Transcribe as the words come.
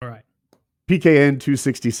PKN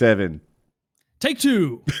 267. Take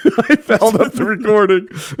two. I fouled up the recording.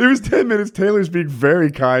 It was 10 minutes. Taylor's being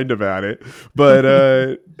very kind about it. But,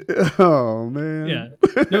 oh, man. Yeah,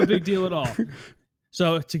 no big deal at all.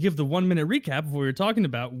 So to give the 1 minute recap of what we were talking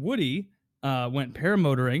about, Woody went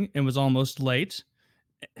paramotoring and was almost late.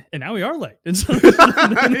 And now we are late. And so,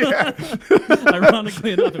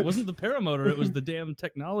 ironically enough, it wasn't the paramotor. It was the damn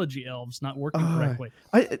technology elves not working correctly.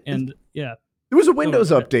 There was a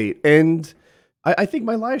Windows update. And I think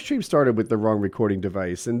my live stream started with the wrong recording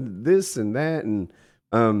device. And this and that. And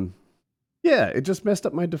it just messed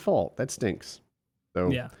up my default. That stinks.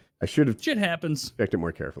 So yeah. I should have Shit happens. checked it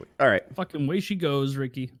more carefully. All right. Fucking way she goes,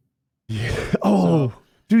 Ricky. Yeah. Oh,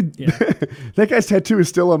 dude. Yeah. That guy's tattoo is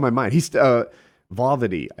still on my mind. He's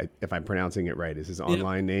Valvity, if I'm pronouncing it right, is his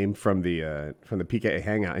online name from the PKA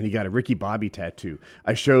Hangout, and he got a Ricky Bobby tattoo.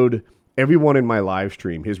 I showed everyone in my live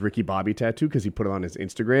stream his Ricky Bobby tattoo because he put it on his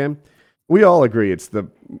Instagram. We all agree it's the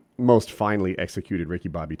most finely executed Ricky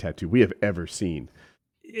Bobby tattoo we have ever seen.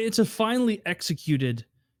 It's a finely executed,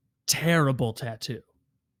 terrible tattoo.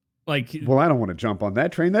 Well, I don't want to jump on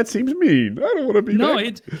that train. That seems mean. I don't want to be. No,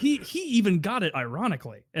 he even got it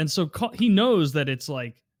ironically, and so he knows that it's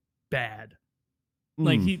like bad.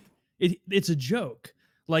 Like it's a joke.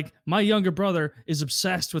 Like my younger brother is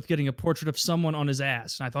obsessed with getting a portrait of someone on his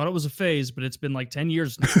ass. And I thought it was a phase, but it's been like 10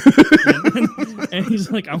 years now. and he's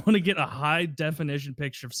like, I want to get a high definition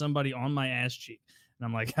picture of somebody on my ass cheek. And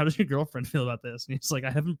I'm like, how does your girlfriend feel about this? And he's like, I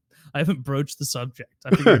haven't broached the subject. I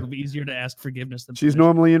figured it'll be easier to ask forgiveness than she's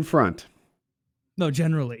normally in front. No,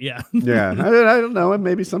 generally, yeah. Yeah, I don't know.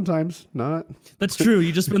 Maybe sometimes not. That's true.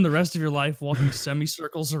 You just spend the rest of your life walking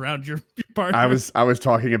semicircles around your partner. I was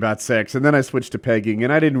talking about sex, and then I switched to pegging,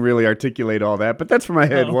 and I didn't really articulate all that, but that's where my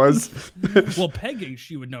head was. Well, pegging,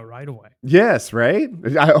 she would know right away. Yes, right?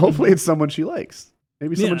 Hopefully it's someone she likes.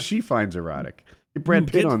 Maybe someone she finds erotic. Get Brad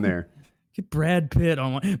Pitt on there. Get Brad Pitt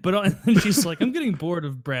on one. But she's like, I'm getting bored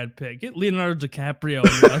of Brad Pitt. Get Leonardo DiCaprio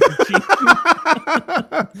on your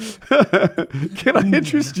Can I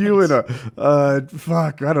interest you in a, I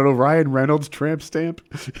don't know, Ryan Reynolds tramp stamp?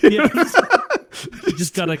 Yeah. You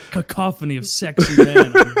just got a cacophony of sexy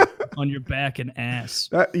men on your back and ass.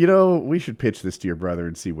 We should pitch this to your brother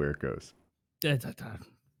and see where it goes.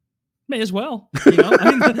 May as well.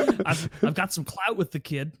 I've got some clout with the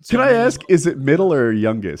kid. So Can I ask, is it middle or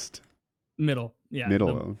youngest? Middle, yeah.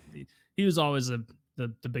 Middle. He was always the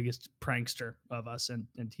biggest prankster of us, and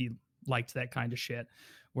he liked that kind of shit.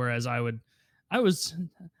 Whereas I would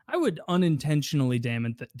unintentionally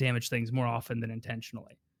damage things more often than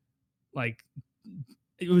intentionally. Like,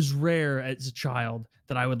 it was rare as a child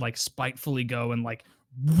that I would like spitefully go and like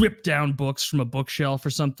rip down books from a bookshelf or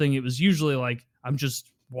something. It was usually like I'm just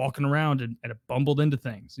walking around and I bumbled into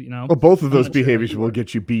things, Well, both of those behaviors will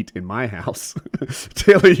get you beat in my house.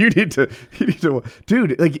 Taylor, you need to,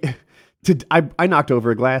 dude, I knocked over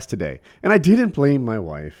a glass today, and I didn't blame my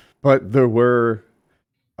wife, but there were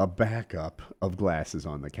a backup of glasses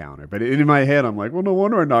on the counter. But in my head, I'm like, well, no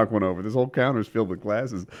wonder I knocked one over. This whole counter is filled with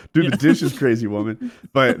glasses. Dude, the dish is crazy, woman.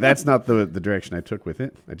 But that's not the direction I took with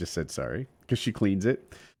it. I just said sorry because she cleans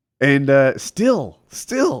it. And still,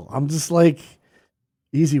 I'm just like,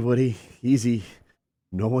 easy, Woody, easy.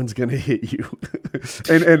 No one's going to hit you.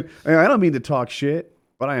 and I don't mean to talk shit,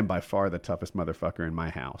 but I am by far the toughest motherfucker in my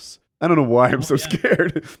house. I don't know why I'm so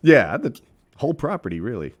scared. Yeah, the whole property,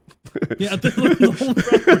 really. Yeah, the whole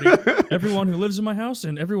property. Everyone who lives in my house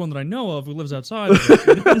and everyone that I know of who lives outside of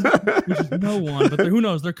it, which is no one, but who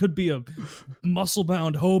knows, there could be a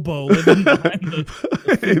muscle-bound hobo living behind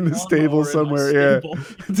in the stable somewhere. Yeah.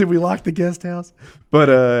 Did we lock the guest house? But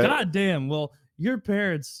God damn, well, your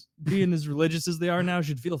parents, being as religious as they are now,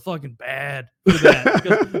 should feel fucking bad for that.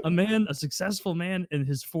 Because a successful man in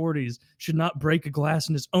his 40s should not break a glass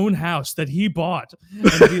in his own house that he bought and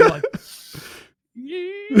be like,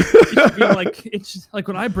 it's just like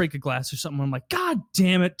when I break a glass or something, I'm like, God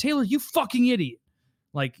damn it, Taylor, you fucking idiot.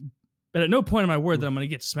 Like, but at no point am I worried that I'm going to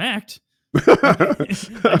get smacked.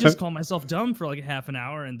 I just call myself dumb for like a half an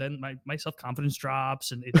hour, and then my self-confidence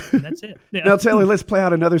drops, and that's it. Yeah. Now, Taylor, let's play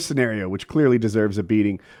out another scenario, which clearly deserves a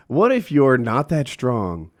beating. What if you're not that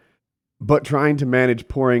strong, but trying to manage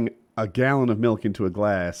pouring a gallon of milk into a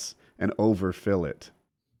glass and overfill it?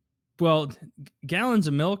 Well, gallons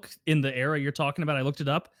of milk in the era you're talking about, I looked it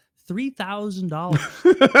up,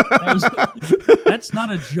 $3,000. That's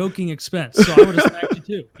not a joking expense. So I would have smacked you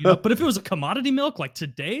too. But if it was a commodity milk like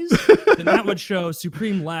today's, then that would show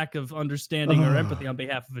supreme lack of understanding or empathy on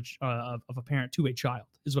behalf of a parent to a child,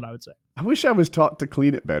 is what I would say. I wish I was taught to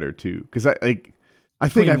clean it better too, because I think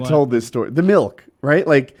I've told this story. The milk, right?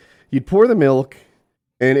 Like you'd pour the milk,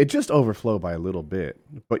 and it just overflowed by a little bit,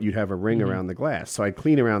 but you'd have a ring around the glass. So I'd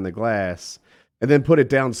clean around the glass and then put it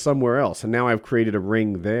down somewhere else. And now I've created a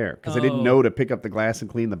ring there because I didn't know to pick up the glass and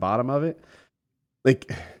clean the bottom of it. Like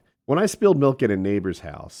when I spilled milk at a neighbor's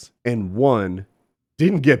house and one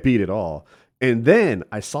didn't get beat at all, and then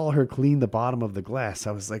I saw her clean the bottom of the glass,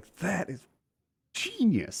 I was like, that is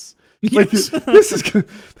genius. Like Yes. this is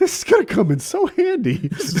gonna come in so handy.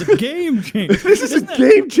 This is a game changer. This is a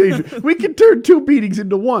game changer. We can turn 2 beatings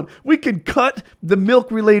into 1. We can cut the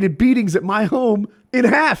milk-related beatings at my home in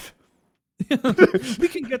half. We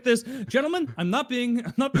can get this, gentlemen. I'm not being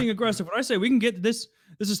aggressive. When I say we can get this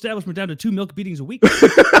establishment down to 2 milk beatings a week. You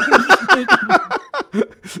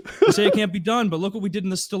say it can't be done, but look what we did in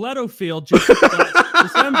the stiletto field just last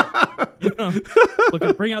December. You know,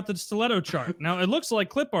 look, bring out the stiletto chart. Now it looks like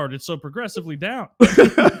clip art. It's so progressively down.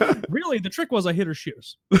 Really, the trick was I hit her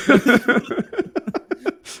shoes. What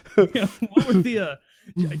were the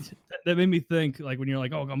that made me think, like, when you're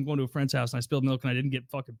like, oh, I'm going to a friend's house and I spilled milk and I didn't get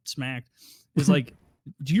fucking smacked. It's like,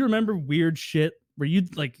 do you remember weird shit where you,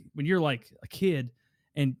 like, when you're like a kid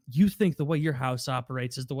and you think the way your house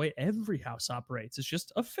operates is the way every house operates? It's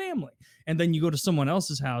just a family. And then you go to someone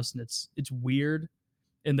else's house and it's weird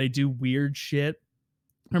and they do weird shit.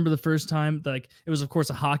 Remember the first time, like, it was of course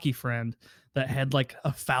a hockey friend that had like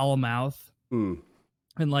a foul mouth. And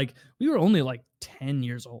like, we were only like 10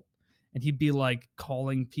 years old. And he'd be like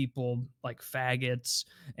calling people like faggots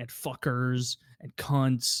and fuckers and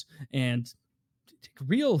cunts and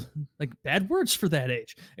real like bad words for that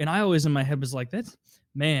age. And I always in my head was like, that's,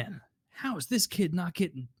 man, how is this kid not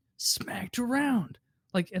getting smacked around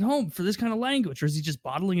like at home for this kind of language? Or is he just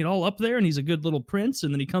bottling it all up there and he's a good little prince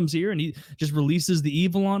and then he comes here and he just releases the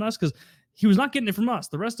evil on us? Because he was not getting it from us.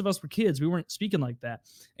 The rest of us were kids. We weren't speaking like that.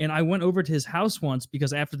 And I went over to his house once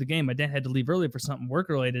because after the game, my dad had to leave early for something work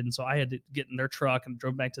related. And so I had to get in their truck and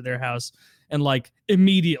drove back to their house. And like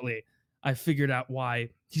immediately I figured out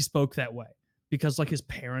why he spoke that way, because like his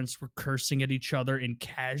parents were cursing at each other in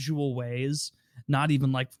casual ways, not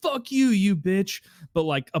even like, fuck you, you bitch, but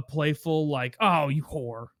like a playful, like, oh, you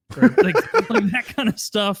whore. Or like that kind of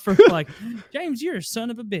stuff for like, James, you're a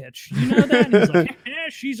son of a bitch. You know that? And he's like, yeah,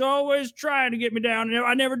 she's always trying to get me down. And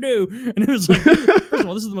I never do. And it was like, first of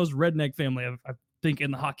all, this is the most redneck family I think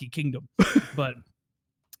in the hockey kingdom. But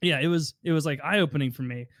yeah, it was like eye-opening for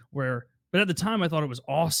me but at the time I thought it was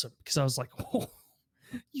awesome because I was like, oh,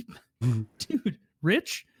 dude,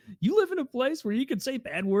 Rich, you live in a place where you can say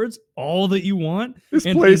bad words all that you want. This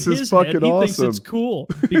and place in is his fucking head, he awesome. thinks it's cool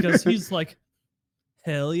because he's like,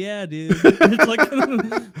 hell yeah, dude.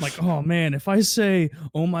 It's like, oh man, if I say,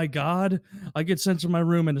 oh my God, I get sent to my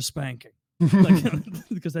room in a spanking. Like,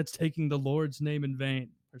 because that's taking the Lord's name in vain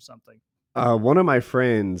or something. One of my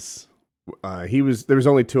friends, there was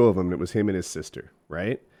only 2 of them, and it was him and his sister,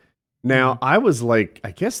 right? Now, I was like, I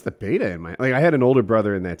guess the beta in my, like, I had an older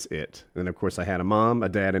brother and that's it. And of course I had a mom, a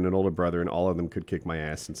dad, and an older brother, and all of them could kick my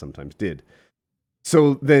ass and sometimes did.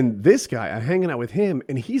 So then this guy, I'm hanging out with him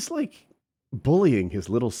and he's like bullying his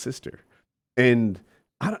little sister. And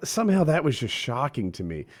somehow that was just shocking to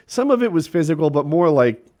me. Some of it was physical, but more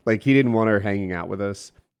like he didn't want her hanging out with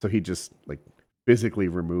us. So he just like physically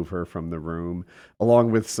remove her from the room, along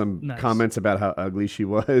with some comments about how ugly she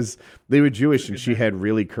was. They were Jewish and she had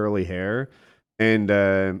really curly hair.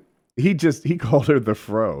 And he called her the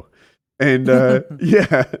fro. And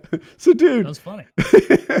yeah. So dude, that was funny.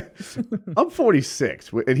 I'm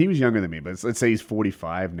 46 and he was younger than me, but let's say he's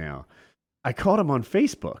 45 now. I caught him on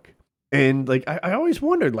Facebook. And like I always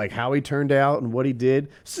wondered like how he turned out and what he did.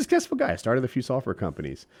 Successful guy. Started a few software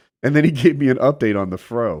companies. And then he gave me an update on the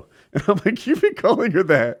fro. And I'm like, you've been calling her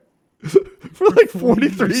that for like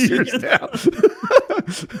 43 years now.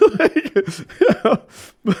 Like, you know,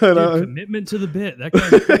 but dude, commitment to the bit. That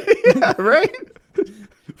guy. Yeah, right?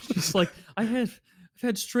 She's like, I've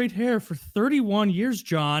had straight hair for 31 years,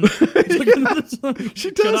 John.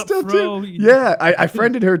 She does still too. Yeah, I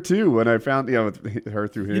friended her too when I found her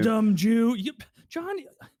through him. You dumb Jew. John,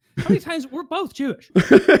 how many times we're both Jewish?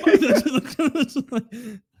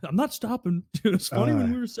 I'm not stopping. Dude, it's funny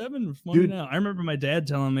when we were 7. It's funny now. I remember my dad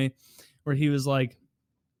telling me where he's like,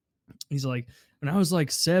 when I was like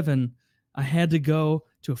 7, I had to go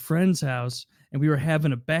to a friend's house and we were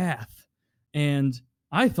having a bath. And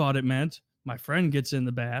I thought it meant my friend gets in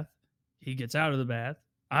the bath, he gets out of the bath,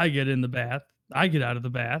 I get in the bath, I get out of the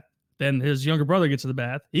bath, then his younger brother gets in the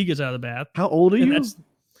bath, he gets out of the bath. How old are you? I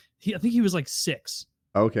think he was like 6.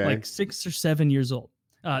 Okay. Like 6 or 7 years old.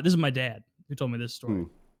 This is my dad who told me this story.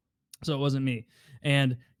 So it wasn't me.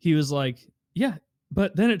 And he was like, yeah,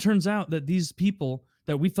 but then it turns out that these people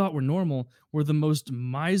that we thought were normal were the most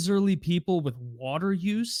miserly people with water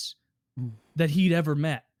use that he'd ever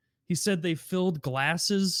met. He said they filled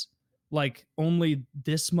glasses like only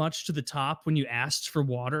this much to the top when you asked for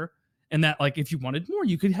water. And that, like, if you wanted more,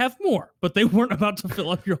 you could have more. But they weren't about to fill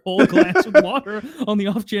up your whole glass with water on the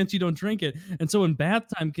off chance you don't drink it. And so when bath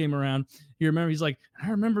time came around, he's like, I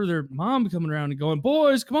remember their mom coming around and going,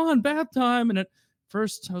 boys, come on, bath time. And at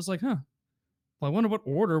first I was like, well, I wonder what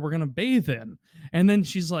order we're going to bathe in. And then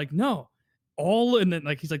she's like, no. And then,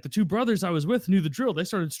 like, he's like, the two brothers I was with knew the drill. They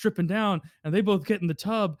started stripping down and they both get in the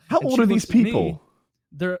tub. How old are these people?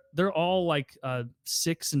 They're all like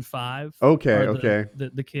 6 and 5. Okay.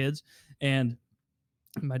 The kids. And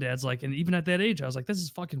my dad's like, and even at that age, I was like, this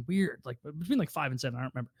is fucking weird. Like between like 5 and 7, I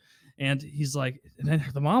don't remember. And he's like, and then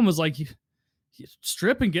the mom was like, you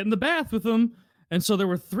strip and get in the bath with them. And so there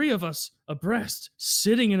were 3 of us abreast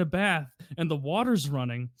sitting in a bath, and the water's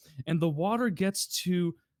running, and the water gets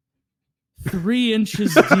to 3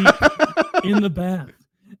 inches deep in the bath.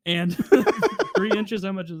 And 3 inches,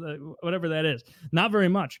 how much is that? Whatever that is. Not very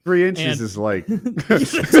much. 3 inches is like... so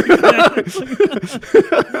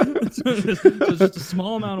it's just a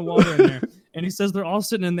small amount of water in there. And he says they're all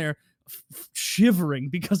sitting in there shivering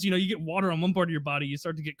because, you get water on one part of your body, you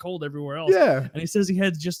start to get cold everywhere else. Yeah. And he says he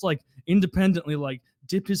had just like independently like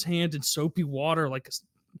dip his hand in soapy water like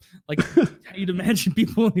how you'd imagine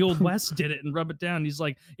people in the Old West did it and rub it down. He's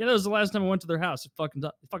like, yeah, that was the last time I went to their house. It fucking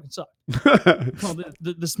sucked. Well,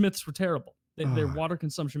 the Smiths were terrible. Their water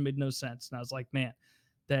consumption made no sense. And I was like, man,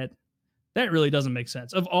 that really doesn't make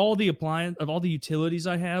sense. Of all the utilities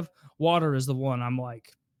I have, water is the one I'm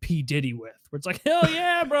like P. Diddy with. Where it's like, hell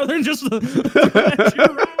yeah, brother, just around.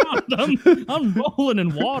 I'm rolling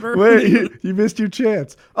in water. Wait, you missed your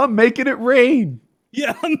chance. I'm making it rain.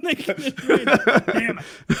 Yeah, I'm making it rain. Damn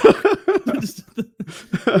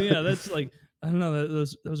it. Yeah, that's like, I don't know.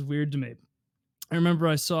 That was weird to me. I remember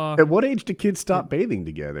I saw. At what age do kids stop bathing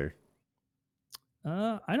together?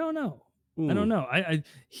 I don't know. I don't know.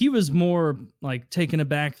 He was more like taken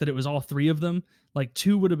aback that it was all 3 of them. Like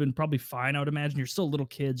 2 would have been probably fine. I would imagine. You're still little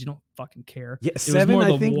kids. You don't fucking care. Yeah, 7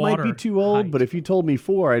 I think might be too old. Height. But if you told me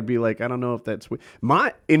 4, I'd be like, I don't know if that's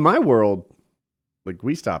in my world. Like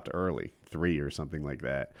we stopped early, 3 or something like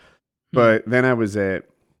that. But then I was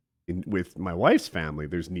with my wife's family.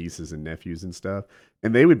 There's nieces and nephews and stuff,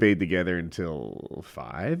 and they would bathe together until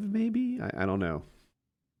 5, maybe. I don't know,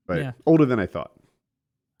 but older than I thought.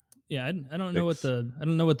 Yeah, I don't know what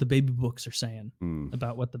the baby books are saying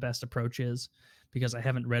about what the best approach is, because I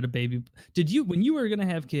haven't read a baby. Did you, when you were gonna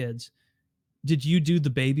have kids, did you do the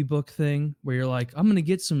baby book thing where you're like, I'm gonna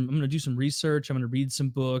do some research, I'm gonna read some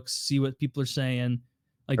books, see what people are saying?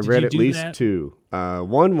 Like, I read at least 2.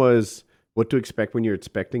 One was What to Expect When You're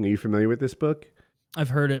Expecting. Are you familiar with this book? I've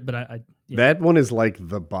heard it, but that one is like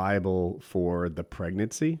the Bible for the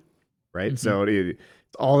pregnancy, right? Mm-hmm. So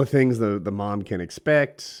it's all the things the mom can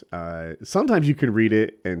expect. Sometimes you can read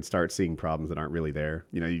it and start seeing problems that aren't really there.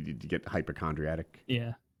 You get hypochondriac.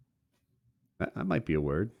 Yeah. That might be a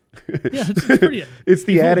word. Yeah, it's pretty. It's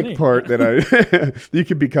the addict part that you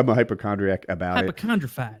can become a hypochondriac about it.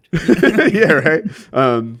 Hypochondrified. Yeah, right.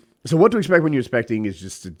 So What to Expect When You're Expecting is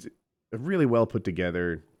just a really well put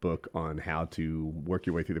together book on how to work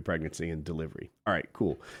your way through the pregnancy and delivery. All right,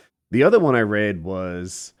 cool. The other one I read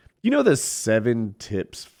was, the 7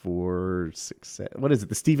 tips for success. What is it?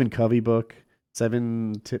 The Stephen Covey book,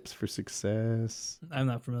 7 tips for success. I'm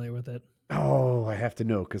not familiar with it. Oh, I have to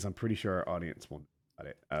know because I'm pretty sure our audience won't know about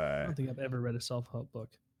it. I don't think I've ever read a self-help book.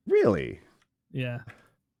 Really? Yeah.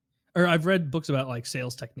 Or I've read books about like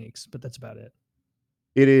sales techniques, but that's about it.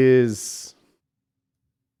 It is.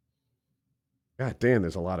 God damn,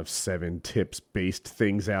 there's a lot of 7 tips based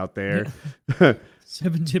things out there.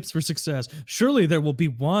 7 tips for success. Surely there will be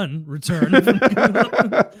one return.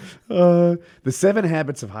 The 7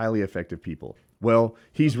 Habits of Highly Effective People. Well,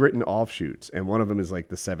 he's written offshoots, and one of them is like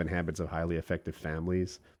the 7 Habits of Highly Effective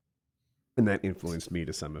Families. And that influenced me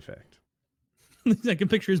to some effect. I can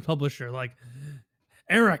picture his publisher like,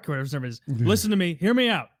 Eric, whatever his name is, listen to me, hear me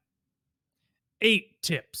out. 8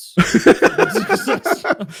 tips. Are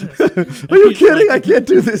you kidding? I can't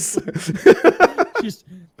do this.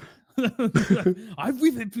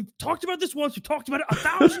 We've talked about this once. We've talked about it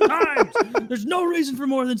 1,000 times. There's no reason for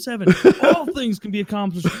more than 7. All things can be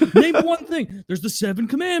accomplished. Name one thing. There's the 7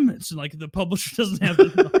 commandments, and like the publisher doesn't have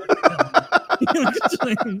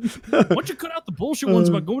once you cut out the bullshit ones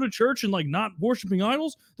about going to church and like not worshiping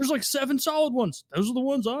idols, there's like 7 solid ones. Those are the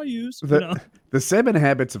ones I use. The 7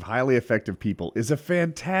 Habits of Highly Effective People is a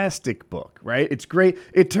fantastic book, right? It's great.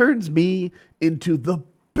 It turns me into the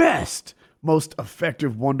best most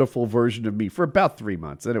effective, wonderful version of me for about 3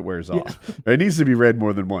 months, then it wears off. It needs to be read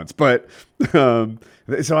more than once. But so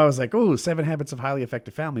I was like, oh, 7 Habits of Highly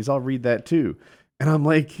Effective Families. I'll read that too. And I'm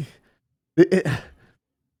like,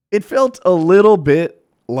 it felt a little bit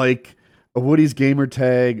like a Woody's Gamer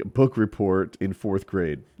Tag book report in 4th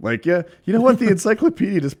grade. Like, yeah, you know what? The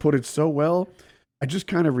encyclopedia just put it so well. I just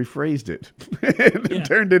kind of rephrased it and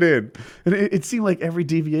turned it in. And it seemed like every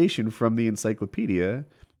deviation from the encyclopedia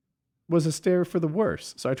was a stare for the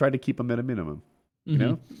worse. So I tried to keep them at a minimum. You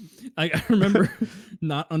know? I remember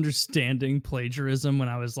not understanding plagiarism when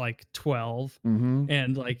I was like 12.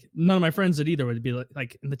 And like none of my friends did either. Would be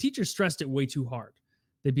like, and the teacher stressed it way too hard.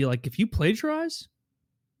 They'd be like, if you plagiarize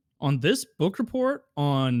on this book report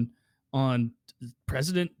on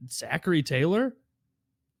President Zachary Taylor,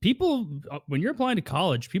 people, when you're applying to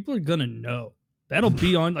college, people are gonna know. That'll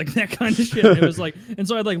be on like that kind of shit. It was like, and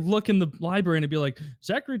so I'd like look in the library and it'd be like,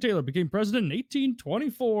 Zachary Taylor became president in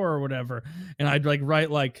 1824 or whatever. And I'd like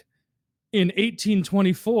write like, in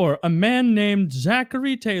 1824, a man named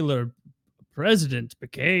Zachary Taylor, president,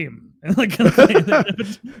 became, and like and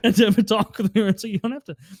have a talk with me. So you don't have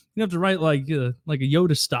to write like a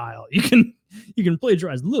Yoda style. You can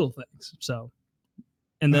plagiarize little things. So,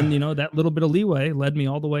 and then that little bit of leeway led me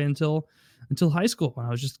all the way until high school, when I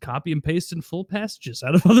was just copy and pasting full passages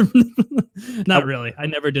out of other. Not really. I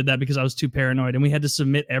never did that because I was too paranoid, and we had to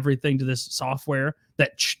submit everything to this software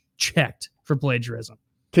that checked for plagiarism.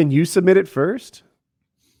 Can you submit it first?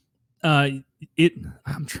 I'm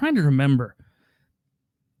trying to remember.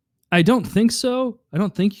 I don't think so. I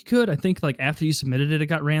don't think you could. I think like after you submitted it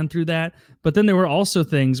got ran through that. But then there were also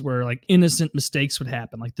things where like innocent mistakes would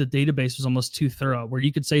happen. Like the database was almost too thorough, where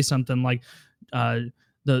you could say something like,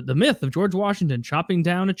 the myth of George Washington chopping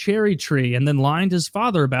down a cherry tree and then lying to his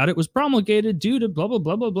father about it was promulgated due to blah, blah,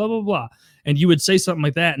 blah, blah, blah, blah, blah. And you would say something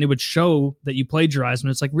like that, and it would show that you plagiarized.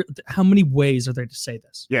 And it's like, how many ways are there to say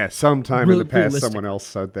this? Yeah, sometime in the past, someone else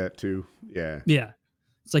said that too. Yeah. Yeah.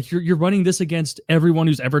 It's like you're running this against everyone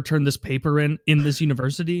who's ever turned this paper in this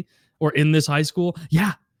university or in this high school.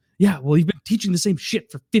 Yeah. Yeah. Well, you've been teaching the same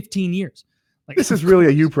shit for 15 years. Like, this is really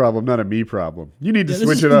a you problem, not a me problem. You need to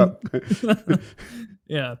switch it up.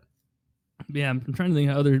 Yeah. I'm trying to think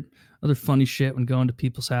of other funny shit when going to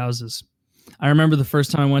people's houses. I remember the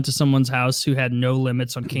first time I went to someone's house who had no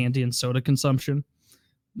limits on candy and soda consumption.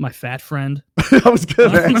 My fat friend. I was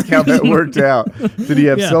going to ask how that worked out. Did he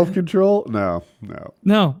have self-control? No.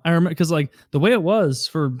 I remember because like the way it was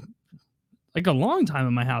for like a long time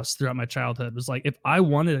in my house throughout my childhood was like, if I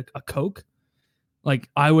wanted a Coke, like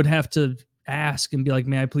I would have to ask and be like,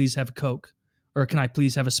 may I please have a Coke? Or can I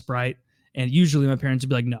please have a Sprite? And usually my parents would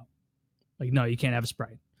be like, no, you can't have a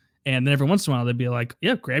Sprite. And then every once in a while they'd be like,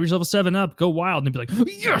 yeah, grab yourself a 7-Up, go wild. And they'd be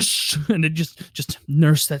like, yes. And they'd just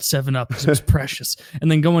nurse that 7-Up because it was precious.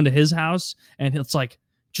 And then go into his house and it's like,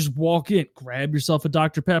 just walk in, grab yourself a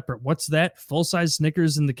Dr. Pepper. What's that? Full-size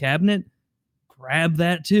Snickers in the cabinet? Grab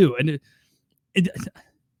that too. And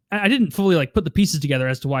I didn't fully like put the pieces together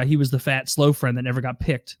as to why he was the fat, slow friend that never got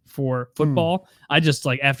picked for football. I just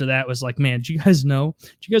like after that was like, man, do you guys know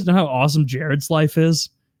how awesome Jared's life is?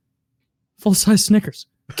 Full-size Snickers.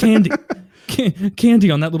 Candy. Candy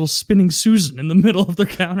on that little spinning Susan in the middle of the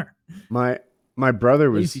counter. My brother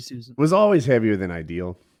was always heavier than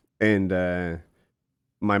ideal, and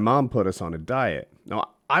my mom put us on a diet. No,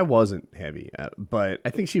 I wasn't heavy, but I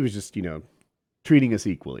think she was just treating us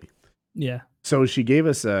equally. Yeah. So she gave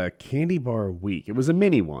us a candy bar a week. It was a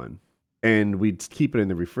mini one, and we'd keep it in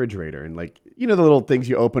the refrigerator. And like the little things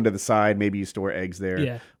you open to the side, maybe you store eggs there.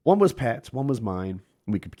 Yeah. One was Pat's, one was mine.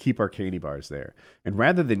 We could keep our candy bars there. And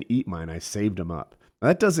rather than eat mine, I saved them up. Now,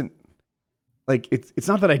 that doesn't, like, it's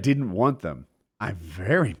not that I didn't want them. I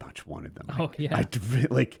very much wanted them. Oh, yeah.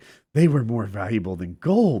 They were more valuable than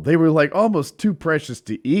gold. They were like almost too precious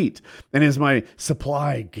to eat. And as my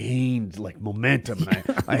supply gained like momentum,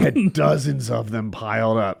 and I had dozens of them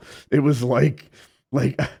piled up, it was like.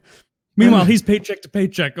 Meanwhile, he's paycheck to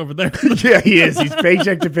paycheck over there. Yeah, he is. He's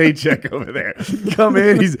paycheck to paycheck over there. Come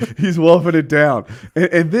in, he's wolfing it down.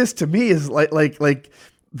 And this to me is like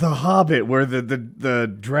The Hobbit, where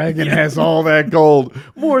the dragon has all that gold,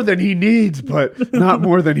 more than he needs, but not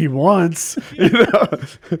more than he wants.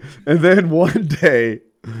 And then one day,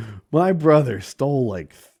 my brother stole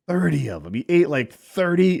like 30 of them. He ate like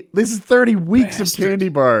 30. This is 30 weeks of candy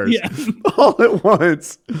bars, all at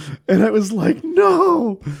once. And I was like,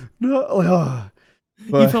 no. But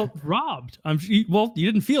you felt robbed. Well,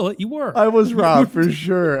 you didn't feel it. You were. I was robbed for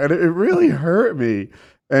sure. And it really hurt me.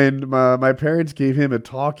 And my parents gave him a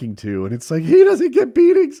talking to, and it's like, he doesn't get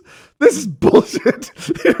beatings. This is bullshit.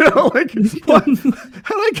 Like, what?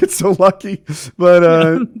 How did I get so lucky?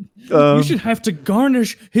 But you should have to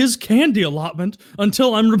garnish his candy allotment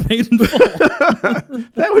until I'm repaid in full.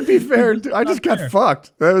 That would be fair. I just got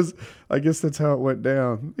fucked. I guess that's how it went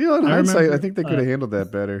down. In hindsight, I think they could have handled that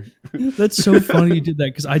better. That's so funny you did that,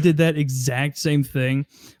 because I did that exact same thing.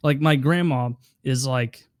 Like, my grandma is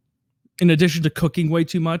like, in addition to cooking way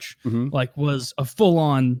too much, like, was a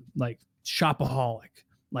full-on like shopaholic,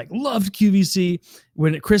 like loved QVC.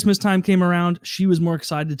 When Christmas time came around, she was more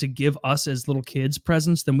excited to give us as little kids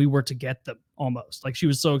presents than we were to get them, almost. Like, she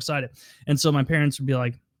was so excited. And so my parents would be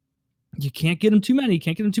like, you can't get them too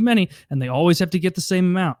many, and they always have to get the same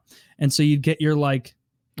amount. And so you'd get your like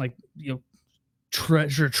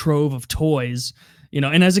treasure trove of toys,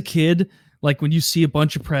 and as a kid, like, when you see a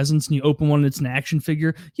bunch of presents and you open one and it's an action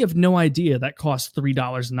figure, you have no idea that costs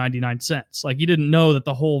 $3.99. Like, you didn't know that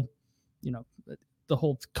the whole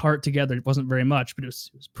cart together wasn't very much, but it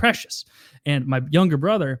was precious. And my younger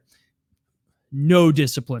brother, no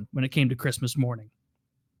discipline when it came to Christmas morning.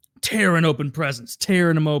 Tearing open presents,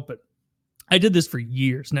 tearing them open. I did this for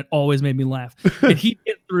years, and it always made me laugh. And he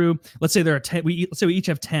get through, let's say there are 10, let's say we each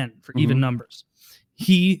have 10 for even numbers.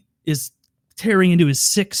 He is tearing into his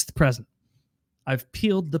 6th present. I've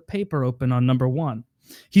peeled the paper open on number 1.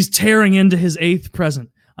 He's tearing into his 8th present.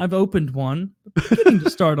 I've opened one, beginning to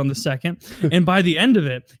start on the 2nd. And by the end of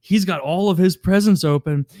it, he's got all of his presents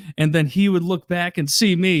open. And then he would look back and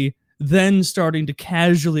see me then starting to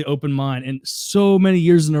casually open mine. And so many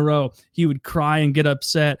years in a row, he would cry and get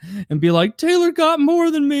upset and be like, Taylor got more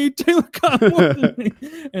than me. Taylor got more than me.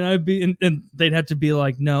 And and they'd have to be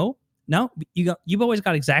like, no, you've always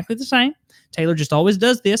got exactly the same. Taylor just always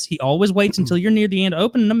does this. He always waits until you're near the end of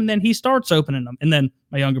opening them, and then he starts opening them. And then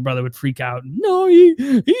my younger brother would freak out. No, he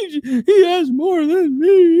has more than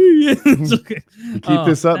me. It's okay. You keep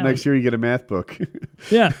this up, next year you get a math book.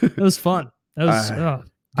 Yeah, it was fun. That was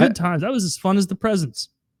good times. That was as fun as the presents.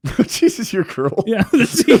 Jesus, you're cruel. Yeah.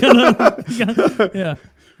 Yeah.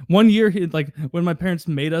 One year, when my parents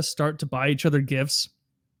made us start to buy each other gifts,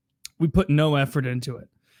 we put no effort into it.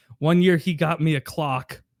 One year, he got me a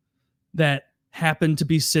clock that happened to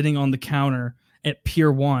be sitting on the counter at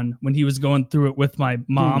Pier 1 when he was going through it with my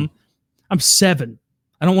mom. I'm 7.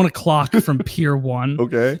 I don't want a clock from Pier 1.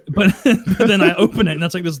 Okay. But then I open it, and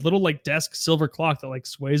that's like this little like desk silver clock that like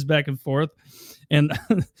sways back and forth. And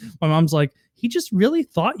my mom's like, he just really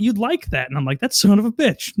thought you'd like that. And I'm like, that son of a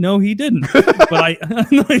bitch. No, he didn't. But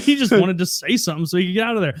he just wanted to say something so he could get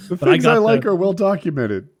out of there. The things I like are well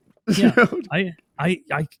documented. Yeah.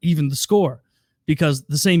 I even the score. Because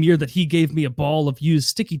the same year that he gave me a ball of used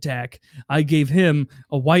sticky tack, I gave him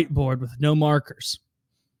a whiteboard with no markers.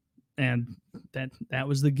 And that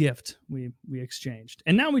was the gift we exchanged.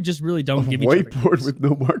 And now we just really don't give each other whiteboard with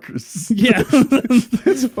no markers. Yeah.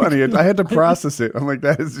 That's funny. I had to process it. I'm like,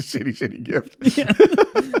 that is a shitty gift. Yeah.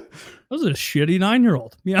 That was a shitty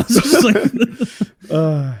 9-year-old. Yeah. Just like,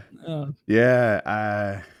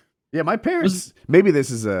 yeah, my parents, maybe this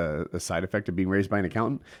is a side effect of being raised by an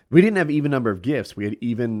accountant. We didn't have even number of gifts. We had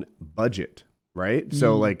even budget, right?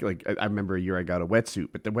 So like I remember a year I got a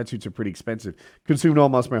wetsuit, but the wetsuits are pretty expensive. Consumed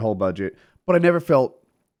almost my whole budget, but I never felt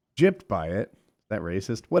gypped by it. That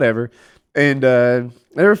racist? Whatever. And I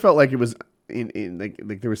never felt like it was in like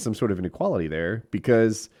there was some sort of inequality there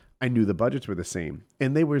because I knew the budgets were the same.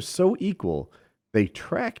 And they were so equal, they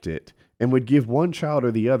tracked it and would give one child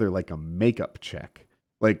or the other like a makeup check.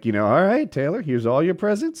 Like, all right, Taylor, here's all your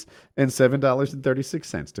presents and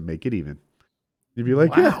 $7.36 to make it even. You'd be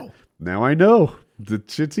like, wow. Yeah, now I know the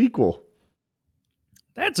shit's equal.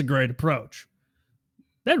 That's a great approach.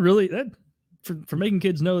 For making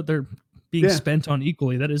kids know that they're being spent on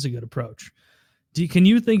equally, that is a good approach. Can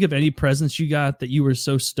you think of any presents you got that you were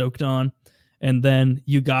so stoked on and then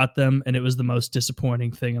you got them and it was the most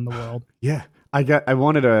disappointing thing in the world? Yeah, I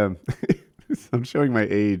wanted I'm showing my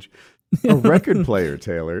age. A record player,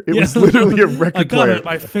 Taylor. It was literally a record player. It,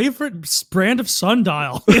 my favorite brand of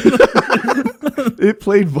sundial. It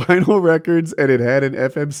played vinyl records and it had an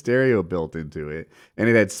FM stereo built into it, and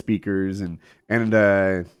it had speakers and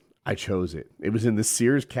I chose it. It was in the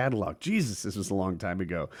Sears catalog. Jesus, this was a long time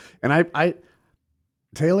ago. And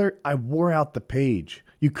Taylor, I wore out the page.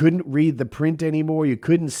 You couldn't read the print anymore. You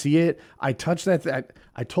couldn't see it. I touched that.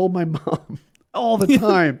 I told my mom all the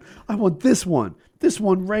time, I want this one. This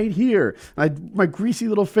one right here. My greasy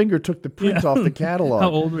little finger took the print off the catalog.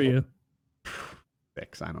 How old were you?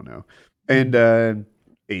 6, I don't know. And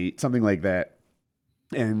 8, something like that.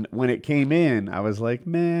 And when it came in, I was like,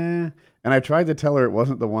 meh. And I tried to tell her it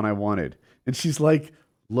wasn't the one I wanted. And she's like,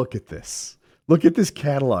 look at this. Look at this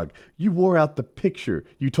catalog. You wore out the picture.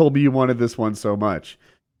 You told me you wanted this one so much. I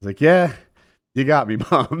was like, yeah, you got me,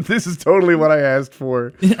 Mom. This is totally what I asked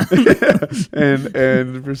for.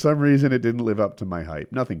 and for some reason, it didn't live up to my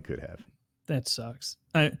hype. Nothing could have. That sucks.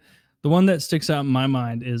 The one that sticks out in my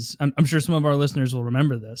mind is, I'm sure some of our listeners will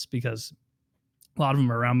remember this because a lot of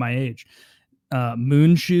them are around my age.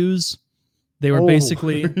 Moon shoes. They were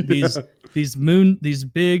basically these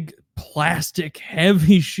big plastic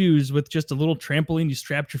heavy shoes with just a little trampoline you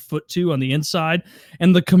strapped your foot to on the inside.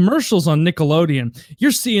 And the commercials on Nickelodeon,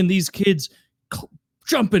 you're seeing these kids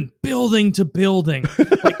jumping building to building,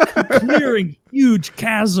 like clearing huge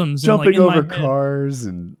chasms, jumping and, like, over cars,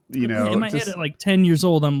 and in my head at like 10 years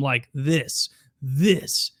old, I'm like, this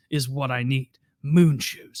is what I need. Moon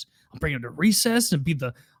shoes. I'll bring them to recess and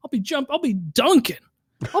I'll be dunking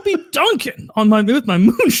on with my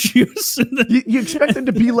moon shoes. You expect them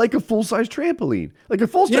to be like a full-size trampoline. Like a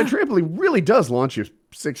full-size trampoline really does launch you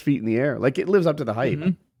 6 feet in the air. Like it lives up to the hype. Mm-hmm.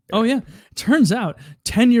 Oh, yeah. Turns out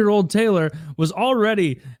 10-year-old Taylor was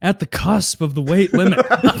already at the cusp of the weight limit.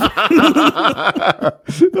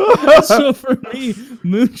 So for me,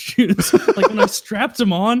 moon shoes, like when I strapped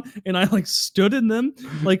them on and I like stood in them,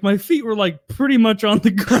 like my feet were like pretty much on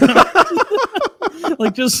the ground.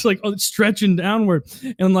 Like just like stretching downward,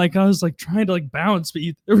 and like I was like trying to like bounce, but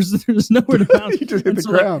there was nowhere to bounce. You just hit the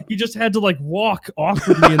ground. Like, you just had to like walk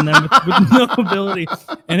awkwardly in them with no ability,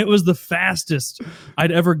 and it was the fastest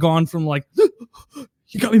I'd ever gone from like,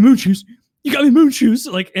 you got me moon shoes,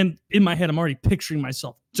 like, and in my head I'm already picturing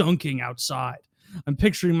myself dunking outside. I'm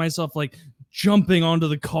picturing myself like jumping onto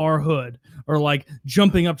the car hood, or like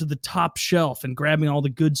jumping up to the top shelf and grabbing all the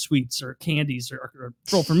good sweets or candies, or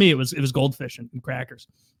well, for me it was goldfish and crackers.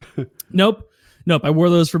 Nope. I wore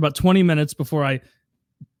those for about 20 minutes before I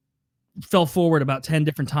fell forward about 10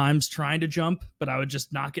 different times trying to jump, but I would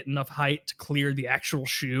just not get enough height to clear the actual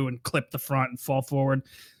shoe and clip the front and fall forward.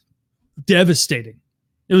 Devastating.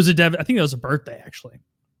 It was I think it was a birthday, actually.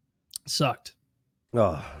 Sucked.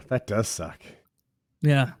 Oh, that does suck.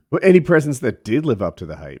 Yeah. Well, any presents that did live up to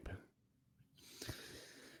the hype?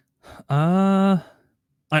 I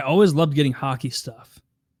always loved getting hockey stuff.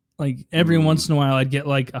 Like every once in a while I'd get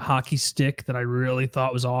like a hockey stick that I really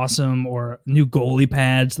thought was awesome, or new goalie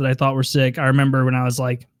pads that I thought were sick. I remember when I was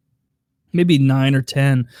like maybe 9 or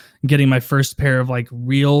 10 getting my first pair of like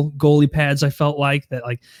real goalie pads. I felt like that,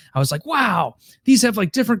 like I was like, wow, these have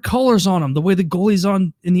like different colors on them, the way the goalies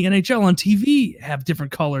in the NHL on TV have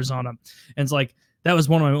different colors on them. And it's like, that was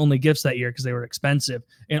one of my only gifts that year because they were expensive.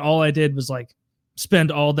 And all I did was like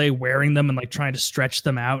spend all day wearing them and like trying to stretch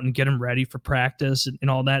them out and get them ready for practice and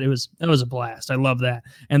all that. That was a blast. I love that.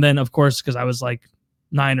 And then of course, because I was like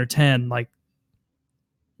 9 or 10, like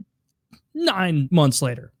 9 months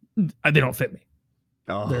later, they don't fit me.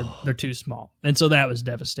 Oh. They're too small. And so that was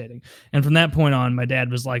devastating. And from that point on, my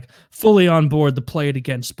dad was like fully on board the play it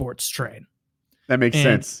again sports train. That makes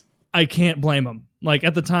sense. I can't blame him. Like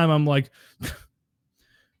at the time I'm like,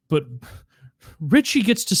 but Richie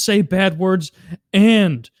gets to say bad words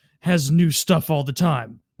and has new stuff all the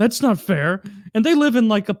time. That's not fair. And they live in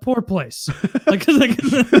like a poor place. Mine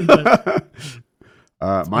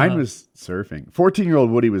was surfing.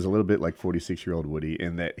 14-year-old Woody was a little bit like 46-year-old Woody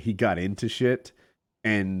in that he got into shit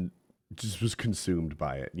and just was consumed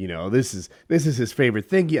by it. This is his favorite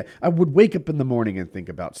thing. Yeah, I would wake up in the morning and think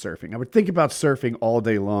about surfing. I would think about surfing all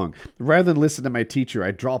day long. Rather than listen to my teacher,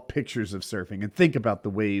 I'd draw pictures of surfing and think about the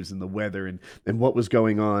waves and the weather and what was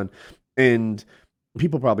going on. And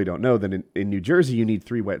people probably don't know that in New Jersey, you need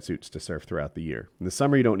 3 wetsuits to surf throughout the year. In the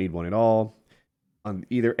summer, you don't need one at all. On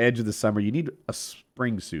either edge of the summer, you need a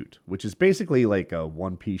spring suit, which is basically like a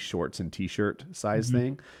one-piece shorts and t-shirt size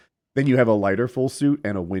thing. Then you have a lighter full suit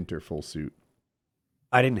and a winter full suit.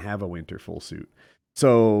 I didn't have a winter full suit.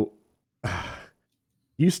 So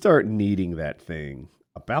you start needing that thing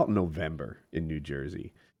about November in New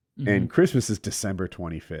Jersey. And Christmas is December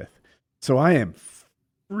 25th. So I am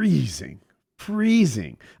freezing.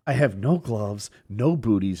 I have no gloves, no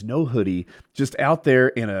booties, no hoodie, just out there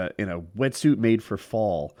in a wetsuit made for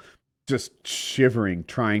fall, just shivering,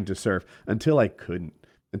 trying to surf until I couldn't,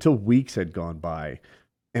 until weeks had gone by.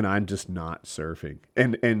 And I'm just not surfing.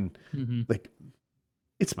 And like,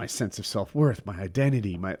 it's my sense of self-worth, my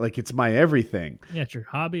identity, it's my everything. Yeah, it's your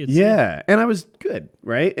hobby. Yeah. And I was good,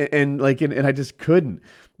 right? And I just couldn't.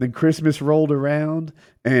 Then Christmas rolled around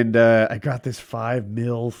and I got this 5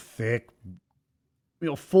 mil thick,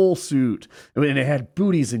 full suit. And it had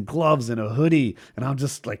booties and gloves and a hoodie. And I'm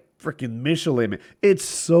just like freaking Michelin. It's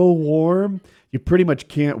so warm, you pretty much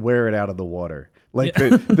can't wear it out of the water. Like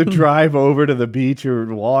Yeah. the drive over to the beach or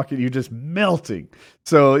walk, and you're just melting.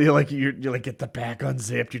 So you're like get the back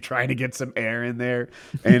unzipped. You're trying to get some air in there,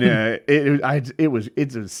 and it was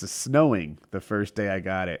snowing the first day I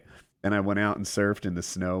got it, and I went out and surfed in the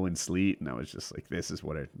snow and sleet, and I was just like, this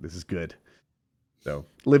is good. So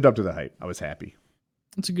lived up to the hype. I was happy.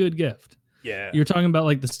 It's a good gift. Yeah. You're talking about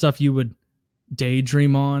like the stuff you would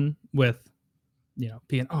daydream on with,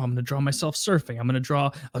 being, I'm going to draw myself surfing. I'm going to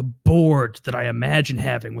draw a board that I imagine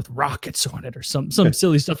having with rockets on it or some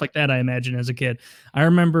silly stuff like that I imagine as a kid. I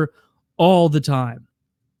remember all the time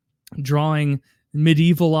drawing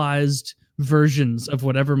medievalized versions of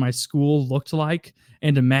whatever my school looked like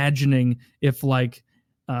and imagining if like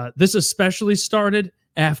this especially started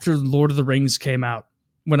after Lord of the Rings came out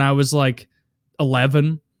when I was like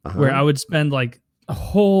 11, where I would spend like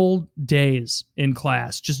whole days in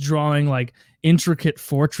class just drawing like intricate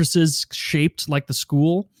fortresses shaped like the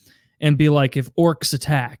school and be like, if orcs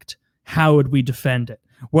attacked, how would we defend it?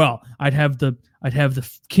 Well, I'd have the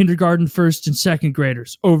kindergarten first and second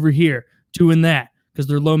graders over here doing that because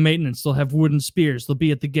they're low maintenance. They'll have wooden spears. They'll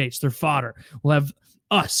be at the gates. They're fodder. We'll have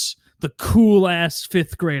us, the cool ass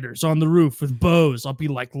fifth graders, on the roof with bows. I'll be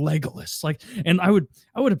like Legolas. And I would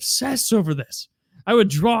obsess over this. I would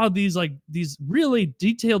draw these really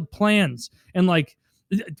detailed plans, and like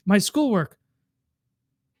my schoolwork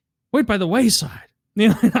went by the wayside.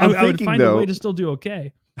 I would find a way to still do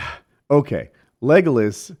okay. Okay,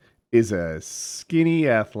 Legolas is a skinny,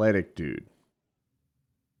 athletic dude.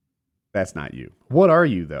 That's not you. What are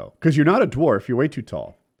you though? Because you're not a dwarf. You're way too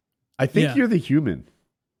tall. I think you're the human.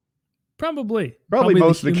 Probably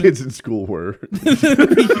most of the kids in school were. Very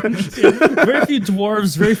few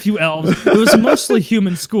dwarves, very few elves. It was mostly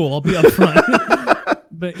human school, I'll be upfront.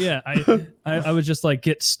 But yeah, I would just like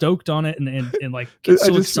get stoked on it and like get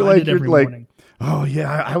so excited every morning. Oh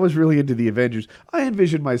yeah, I was really into the Avengers. I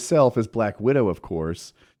envisioned myself as Black Widow, of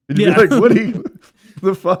course. And you'd be like, what are you,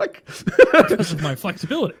 the fuck? Because of my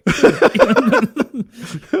flexibility.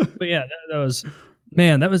 But yeah, that was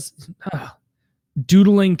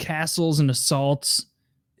doodling castles and assaults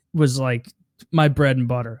was like my bread and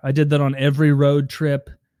butter. I did that on every road trip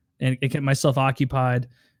and it kept myself occupied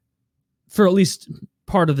for at least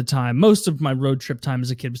part of the time. Most of my road trip time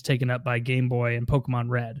as a kid was taken up by Game Boy and Pokemon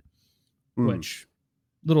Red, which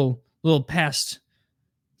little past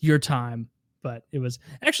your time, but it was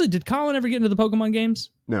actually, did Colin ever get into the Pokemon games?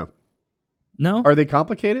 No. Are they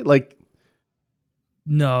complicated? Like,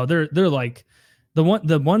 no, they're like, the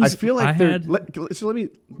ones I feel like let me.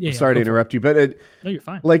 Sorry to interrupt you, but no, you're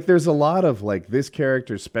fine. Like, there's a lot of like this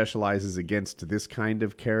character specializes against this kind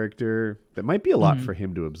of character that might be a lot for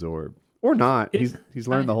him to absorb, or not. He's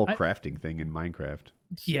learned the whole crafting thing in Minecraft.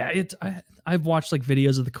 Yeah, I've watched like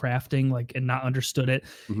videos of the crafting like and not understood it,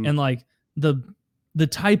 and like the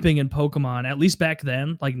typing in Pokemon, at least back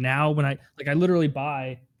then. Like now, when I literally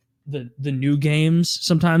buy the new games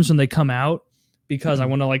sometimes when they come out, because I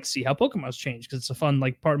want to like see how Pokemon's changed, because it's a fun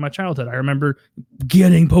like part of my childhood. I remember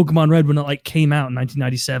getting Pokemon Red when it like came out in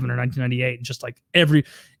 1997 or 1998, and just like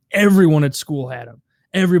everyone at school had them.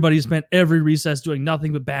 Everybody spent every recess doing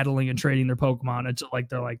nothing but battling and trading their Pokemon until like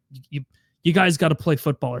they're like, you guys got to play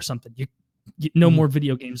football or something. You no more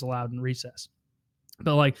video games allowed in recess.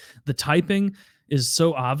 But like the typing is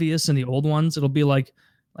so obvious in the old ones. It'll be like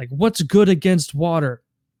what's good against water?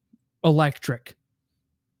 Electric.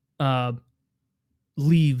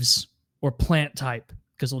 Leaves or plant type,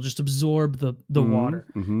 because they'll just absorb the water.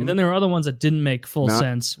 And then there are other ones that didn't make full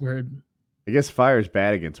sense, where I guess fire's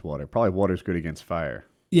bad against water. Probably water's good against fire.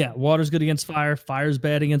 Yeah, water's good against fire. Fire's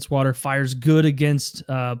bad against water. Fire's good against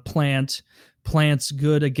plant. Plant's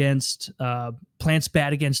good against plant's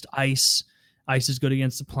bad against ice. Ice is good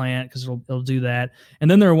against the plant because it'll do that. And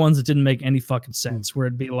then there are ones that didn't make any fucking sense, where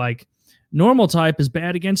it'd be like, normal type is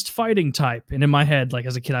bad against fighting type. And in my head, like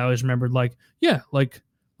as a kid, I always remembered like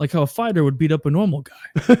how a fighter would beat up a normal guy.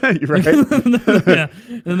 You're right. Yeah.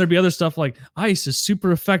 And then there'd be other stuff like ice is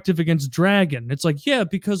super effective against dragon. It's like, yeah,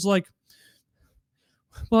 because like,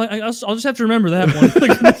 well, I'll just have to remember that one.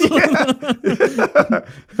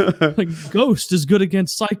 Like ghost is good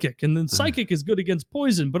against psychic, and then psychic is good against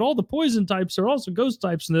poison, but all the poison types are also ghost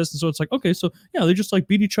types in this. And so it's like, okay, so yeah, they just like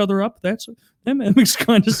beat each other up. That makes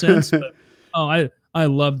kind of sense. But, I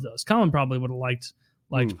love those. Colin probably would have liked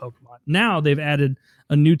Pokemon. Now they've added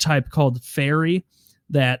a new type called Fairy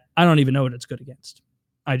that I don't even know what it's good against.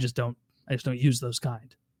 I just don't use those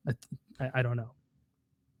kind. I don't know.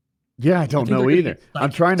 Yeah, I don't know either.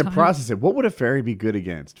 I'm trying to process it. What would a fairy be good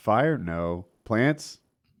against? Fire? No. Plants?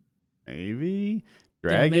 Maybe.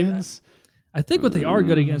 Dragons? Yeah, maybe. I think what they are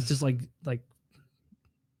good against is like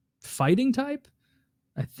fighting type.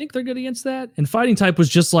 I think they're good against that. And fighting type was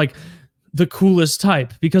just like the coolest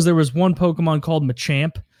type because there was one Pokemon called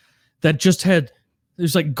Machamp that just had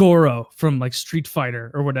there's like Goro from like Street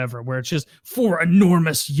Fighter or whatever, where it's just 4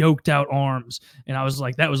 enormous yoked out arms. And I was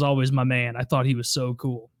like, that was always my man. I thought he was so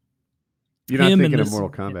cool. You're not thinking of Mortal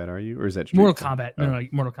Kombat, are you? Or is that Street Mortal Fighter? Kombat? No,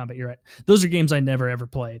 Mortal Kombat. You're right. Those are games I never ever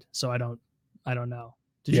played, so I don't know.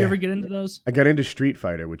 Did you ever get into those? I got into Street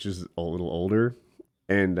Fighter, which is a little older,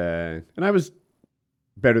 and I was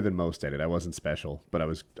better than most at it. I wasn't special, but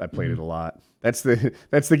I played it a lot. That's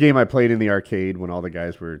the game I played in the arcade when all the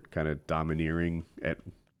guys were kind of domineering at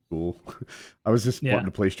school. I was just wanting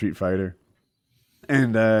to play Street Fighter,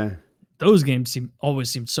 and those games always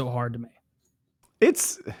seemed so hard to me.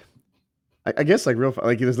 It's, I guess, like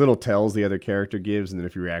there's little tells the other character gives, and then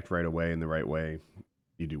if you react right away in the right way,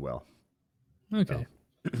 you do well. Okay,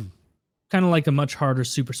 kind of like a much harder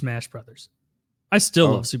Super Smash Brothers. I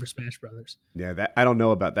still love Super Smash Brothers. Yeah, I don't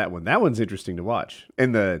know about that one. That one's interesting to watch,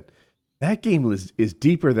 and that game is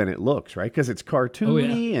deeper than it looks, right? Because it's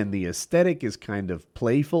cartoony and the aesthetic is kind of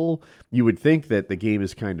playful. You would think that the game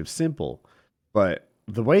is kind of simple, but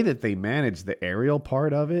the way that they manage the aerial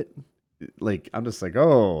part of it, like I'm just like,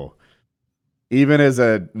 oh, even as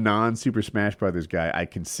a non-Super Smash Brothers guy, I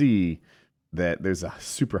can see that there's a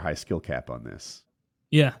super high skill cap on this.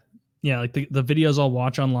 Yeah. Yeah, like the videos I'll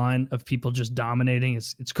watch online of people just dominating,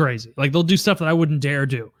 it's crazy. Like they'll do stuff that I wouldn't dare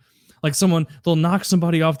do. Like they'll knock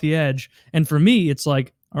somebody off the edge. And for me, it's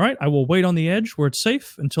like, all right, I will wait on the edge where it's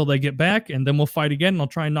safe until they get back, and then we'll fight again, and I'll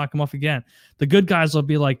try and knock them off again. The good guys will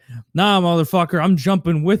be like, nah, motherfucker, I'm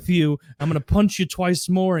jumping with you. I'm going to punch you twice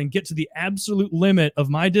more and get to the absolute limit of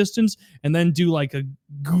my distance, and then do like a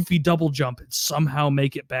goofy double jump and somehow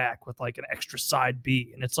make it back with like an extra side B.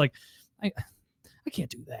 And it's like, I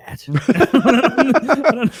can't do that. I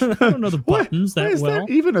don't know the buttons that well. Why is that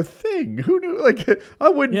even a thing? Who knew? Like, I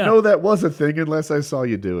wouldn't know that was a thing unless I saw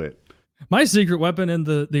you do it. My secret weapon in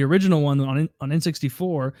the original one on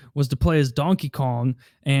N64 was to play as Donkey Kong,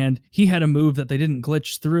 and he had a move that they didn't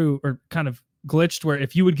glitch through, or kind of glitched, where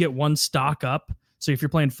if you would get one stock up, so if you're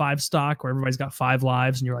playing 5 stock where everybody's got 5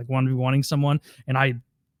 lives and you're like 1v1ing someone, and I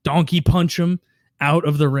donkey punch him out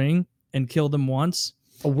of the ring and kill them once.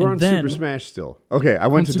 Oh, we're on Super Smash still. Okay, I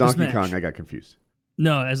went to Donkey Kong. I got confused.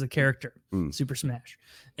 No, as a character, Super Smash.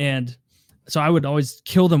 And so I would always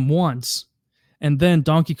kill them once, and then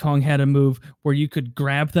Donkey Kong had a move where you could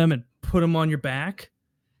grab them and put them on your back,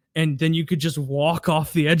 and then you could just walk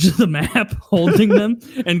off the edge of the map holding them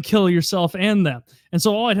and kill yourself and them. And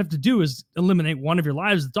so all I'd have to do is eliminate one of your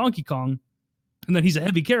lives with Donkey Kong, and then he's a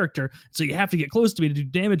heavy character, so you have to get close to me to do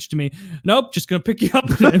damage to me. Nope, just going to pick you up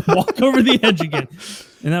and walk over the edge again.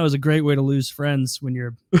 And that was a great way to lose friends when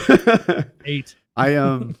you're 8.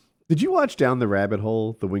 Did you watch Down the Rabbit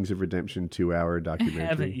Hole, the Wings of Redemption 2-hour documentary? I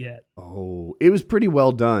haven't yet. Oh, it was pretty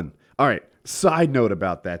well done. All right, side note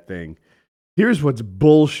about that thing. Here's what's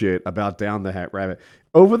bullshit about Down the Rabbit.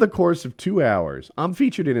 Over the course of 2 hours, I'm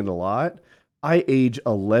featured in it a lot. I age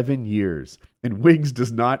 11 years, and Wings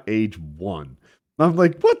does not age 1. I'm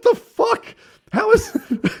like, what the fuck? How is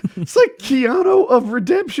it's like Keanu of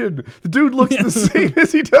Redemption? The dude looks the same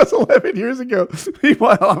as he does 11 years ago.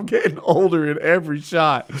 Meanwhile, I'm getting older in every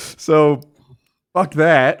shot. So fuck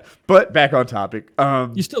that. But back on topic.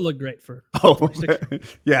 You still look great for.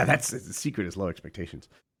 Yeah, that's the secret is low expectations.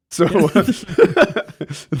 So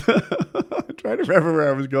trying to remember where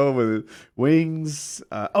I was going with it. Wings.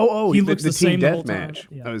 He looks the team same the whole time. deathmatch.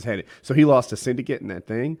 Yeah. I was headed. So he lost to Syndicate in that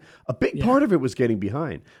thing. A big part of it was getting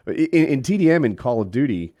behind. In TDM and Call of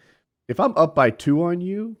Duty, if I'm up by 2 on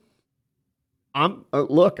you, I'm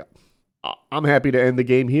happy to end the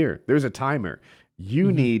game here. There's a timer.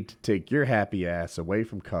 You need to take your happy ass away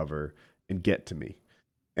from cover and get to me.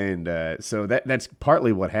 And so that's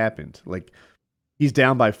partly what happened. Like, he's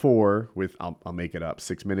down by 4 with, I'll make it up,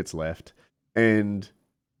 6 minutes left. And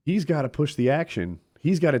he's got to push the action.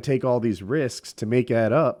 He's got to take all these risks to make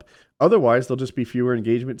that up. Otherwise, there'll just be fewer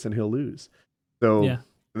engagements and he'll lose. So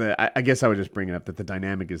I guess I would just bring it up that the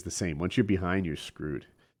dynamic is the same. Once you're behind, you're screwed.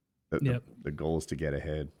 The goal is to get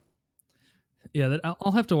ahead. Yeah,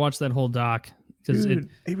 I'll have to watch that whole doc. Because it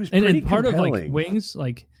was pretty and part compelling. of like Wings,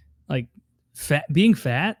 like being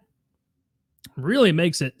fat really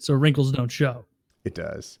makes it so wrinkles don't show. It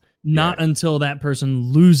does. Not until that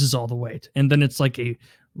person loses all the weight. And then it's like a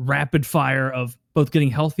rapid fire of both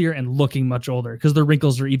getting healthier and looking much older because the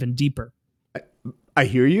wrinkles are even deeper. I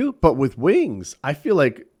hear you, but with Wings, I feel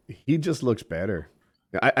like he just looks better.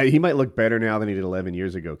 He might look better now than he did 11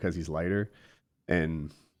 years ago because he's lighter.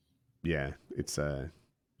 And it's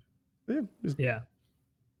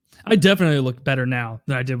I definitely look better now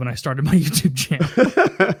than I did when I started my YouTube channel.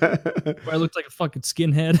 Where I looked like a fucking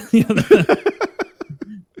skinhead.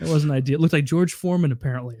 It wasn't ideal. It looked like George Foreman,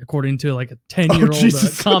 apparently, according to like a 10-year-old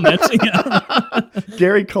comment.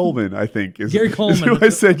 Gary Coleman, I think, is Gary Coleman. Is who I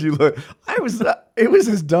said you look. It was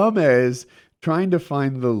as dumb as trying to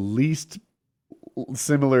find the least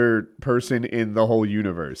similar person in the whole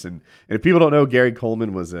universe. And if people don't know, Gary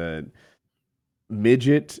Coleman was a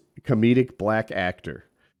midget comedic black actor.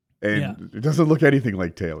 And it doesn't look anything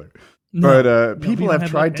like Taylor. No, but people have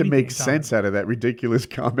tried to make sense out of that ridiculous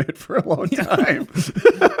comment for a long time.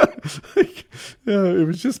 It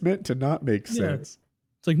was just meant to not make sense.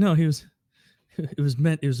 It's like, no, it was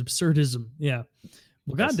absurdism. Yeah.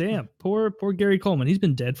 Well, goddamn, poor Gary Coleman. He's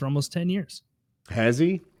been dead for almost 10 years. Has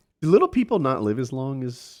he? Do little people not live as long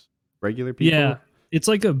as regular people? Yeah. It's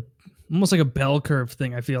like almost like a bell curve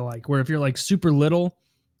thing, I feel like, where if you're like super little,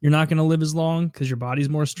 you're not going to live as long because your body's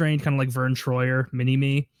more strained, kind of like Vern Troyer,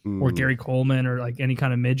 Mini-Me, or Gary Coleman, or like any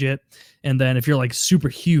kind of midget. And then if you're like super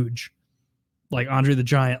huge, like Andre the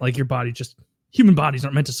Giant, like your body human bodies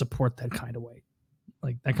aren't meant to support that kind of weight.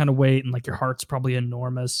 Like that kind of weight, and like your heart's probably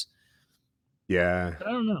enormous. Yeah. But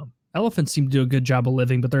I don't know. Elephants seem to do a good job of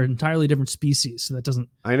living, but they're entirely different species, so that doesn't...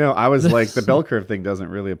 I know. I was like, the bell curve thing doesn't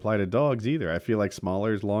really apply to dogs either. I feel like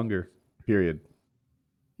smaller is longer, period.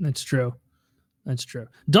 That's true. That's true.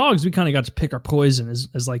 Dogs, we kind of got to pick our poison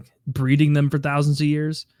as like breeding them for thousands of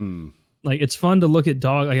years. Like it's fun to look at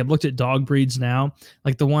dog. Like I've looked at dog breeds now.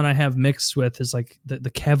 Like the one I have mixed with is like the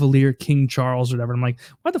Cavalier King Charles or whatever. I'm like,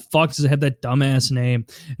 why the fuck does it have that dumbass name?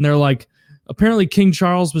 And they're like, apparently King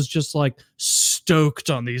Charles was just like stoked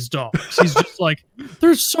on these dogs. He's just like,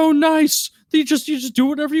 they're so nice. You just do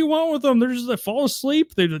whatever you want with them. They fall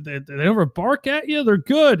asleep. They never bark at you. They're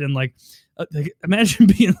good. And like imagine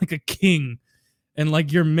being like a king. And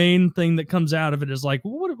like your main thing that comes out of it is like,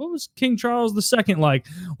 what was King Charles II like?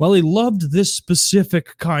 Well, he loved this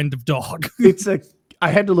specific kind of dog. I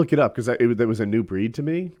had to look it up because there was a new breed to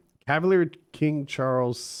me. Cavalier King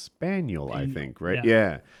Charles Spaniel, I think, right?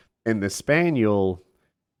 Yeah. And the Spaniel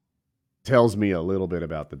tells me a little bit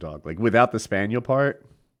about the dog. Like without the Spaniel part,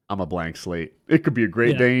 I'm a blank slate. It could be a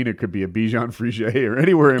Great Dane, it could be a Bichon Frise, or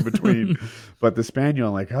anywhere in between. But the Spaniel,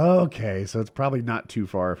 I'm like, oh, okay, so it's probably not too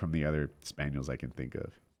far from the other Spaniels I can think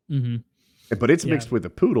of. Mm-hmm. But it's mixed with a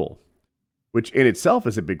Poodle, which in itself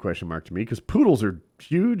is a big question mark to me because Poodles are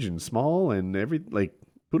huge and small and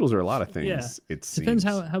Poodles are a lot of things. Yeah. It depends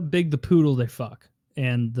how big the poodle they fuck.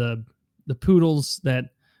 And the poodles that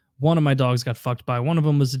one of my dogs got fucked by, one of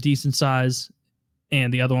them was a decent size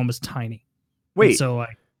and the other one was tiny. Wait. And so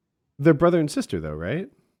they're brother and sister, though, right?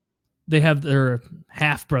 They have their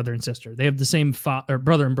half brother and sister. They have the same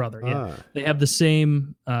brother and brother. Yeah, they have the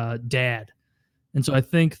same dad, and so I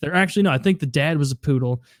think I think the dad was a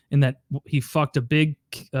poodle, in that he fucked a big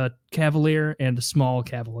Cavalier and a small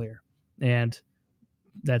Cavalier, and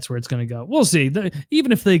that's where it's going to go. We'll see.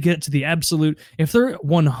 Even if they get to the absolute, if they're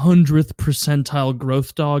 100th percentile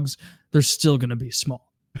growth dogs, they're still going to be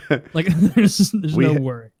small. Like there's no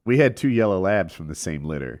worry. We had 2 yellow labs from the same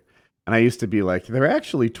litter. And I used to be like, they're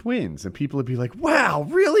actually twins. And people would be like, wow,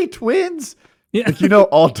 really? Twins? Yeah. Like,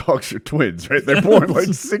 all dogs are twins, right? They're born like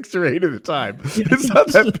 6 or 8 at a time. Yeah. It's not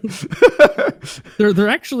that... they're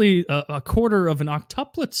actually a quarter of an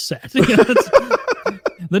octuplet set.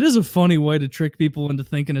 That is a funny way to trick people into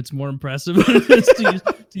thinking it's more impressive to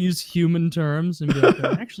use human terms and be like,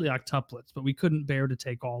 they're actually octuplets, but we couldn't bear to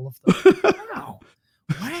take all of them.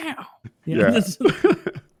 Wow. Yeah.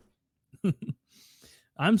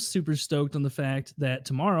 I'm super stoked on the fact that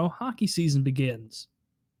tomorrow hockey season begins.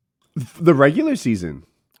 The regular season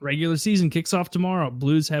kicks off tomorrow.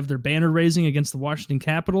 Blues have their banner raising against the Washington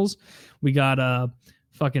Capitals. We got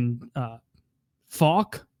fucking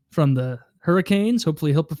Falk from the Hurricanes.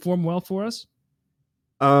 Hopefully he'll perform well for us.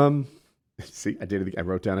 See, I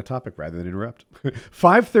wrote down a topic rather than interrupt.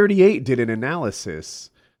 538 did an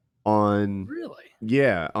analysis on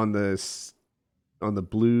on the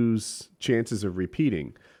Blues' chances of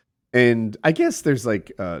repeating. And I guess there's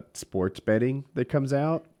like sports betting that comes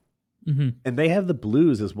out. Mm-hmm. And they have the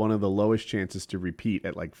Blues as one of the lowest chances to repeat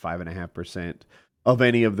at like 5.5% of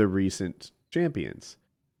any of the recent champions.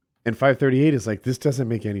 And 538 is like, this doesn't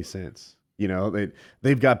make any sense.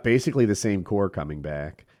 They've got basically the same core coming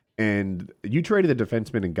back. And you traded the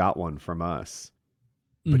defenseman and got one from us.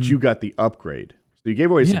 But you got the upgrade. So you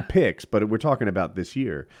gave away some picks, but we're talking about this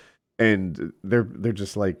year. And they're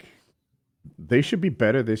just like, they should be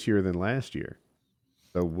better this year than last year.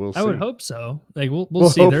 So we'll see. I would hope so. Like we'll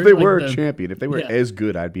see. If they were a champion. If they were as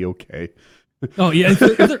good, I'd be okay. Oh yeah, if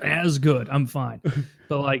they're as good, I'm fine.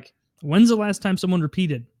 But like, when's the last time someone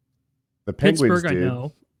repeated? The Penguins Pittsburgh, I did.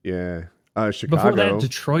 know. Yeah. Before that, Chicago.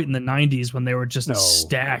 Detroit in the 90s when they were just No.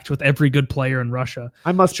 stacked with every good player in Russia.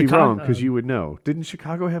 I must be Chicago- wrong because you would know. Didn't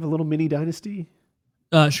Chicago have a little mini dynasty?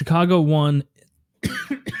 Chicago won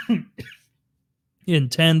in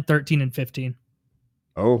 10, 13, and 15.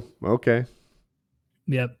 Oh, okay.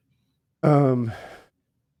 Yep.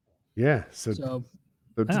 Yeah. So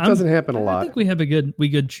it I'm- doesn't happen a I lot. think we have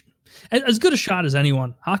as good a shot as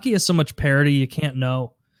anyone. Hockey has so much parity, you can't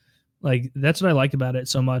know. Like, that's what I like about it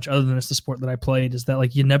so much, other than it's the sport that I played, is that,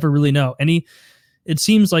 like, you never really know. It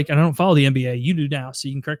seems like, and I don't follow the NBA, you do now, so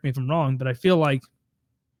you can correct me if I'm wrong, but I feel like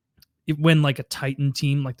when like a Titan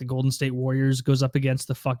team like the Golden State Warriors goes up against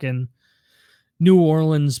the fucking New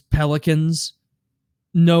Orleans Pelicans,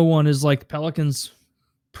 no one is like, Pelicans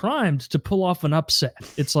primed to pull off an upset.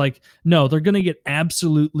 It's like, no, they're going to get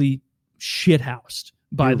absolutely shithoused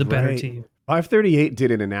by You're the better right. team. 538 did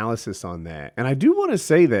an analysis on that. And I do want to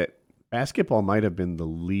say that basketball might have been the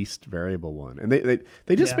least variable one. And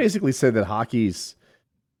they just Yeah. basically said that hockey's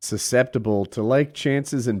susceptible to like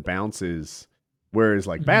chances and bounces. Whereas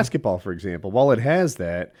like Mhm. basketball, for example, while it has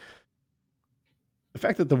that, the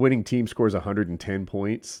fact that the winning team scores 110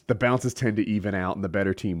 points, the bounces tend to even out and the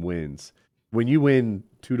better team wins. When you win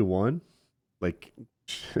 2-1, like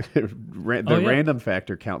the yeah. random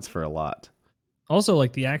factor counts for a lot. Also,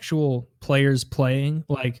 like, the actual players playing,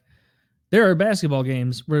 like, there are basketball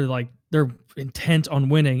games where, like, they're intent on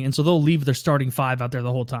winning, and so they'll leave their starting five out there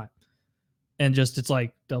the whole time. And just, it's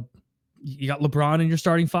like, you got LeBron in your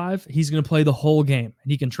starting five, he's going to play the whole game,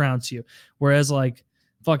 and he can trounce you. Whereas, like,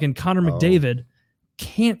 fucking Connor McDavid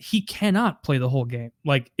cannot play the whole game.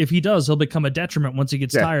 Like, if he does, he'll become a detriment once he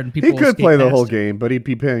gets tired, and people He could skate play the past whole him. game, but he'd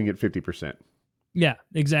be paying it 50%. Yeah,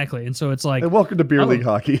 exactly. And so it's like, And welcome to beer oh, league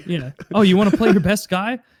hockey. yeah. Oh, you want to play your best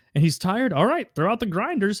guy and he's tired? All right, throw out the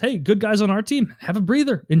grinders. Hey, good guys on our team. Have a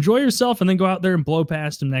breather. Enjoy yourself and then go out there and blow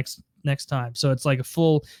past him next time. So it's like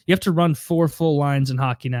you have to run 4 full lines in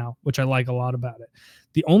hockey now, which I like a lot about it.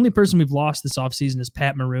 The only person we've lost this offseason is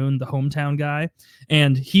Pat Maroon, the hometown guy,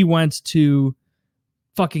 and he went to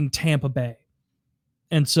fucking Tampa Bay.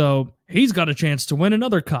 And so he's got a chance to win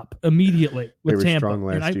another cup immediately They with were Tampa. strong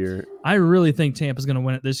And last year. I really think Tampa's going to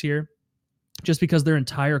win it this year, just because their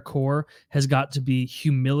entire core has got to be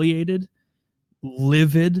humiliated,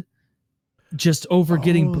 livid, just over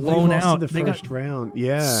getting They blown lost out. in the They got first round.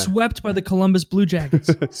 Yeah. swept by the Columbus Blue Jackets.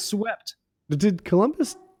 Swept. Did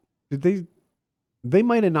Columbus? Did they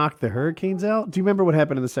might have knocked the Hurricanes out? Do you remember what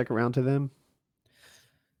happened in the second round to them?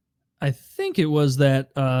 I think it was that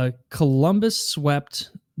Columbus swept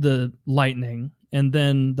the Lightning, and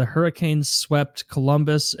then the Hurricanes swept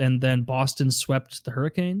Columbus, and then Boston swept the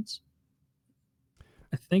Hurricanes.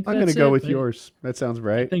 I think I'm going to that's go it. with yours. That sounds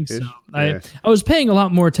right. I think so. Yeah. I was paying a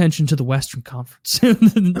lot more attention to the Western Conference,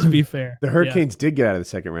 to be fair. The Hurricanes did get out of the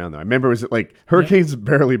second round, though. I remember it was like Hurricanes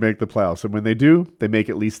barely make the playoffs, and when they do, they make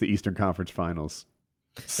at least the Eastern Conference Finals.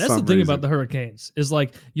 That's the thing about the Hurricanes is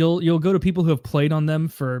like you'll go to people who have played on them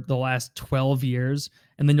for the last 12 years,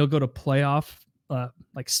 and then you'll go to playoff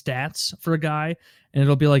like stats for a guy, and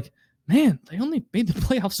it'll be like, man, they only made the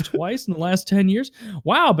playoffs twice in the last 10 years.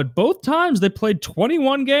 Wow, but both times they played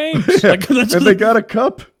 21 games. Yeah, Like, that's and they got a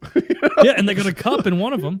cup. yeah, and they got a cup in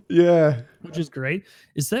one of them, Yeah. which is great.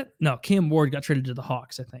 Is that no? Cam Ward got traded to the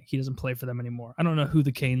Hawks. I think he doesn't play for them anymore. I don't know who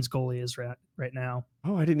the Canes goalie is right now.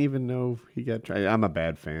 Oh, I didn't even know he got tried. I'm a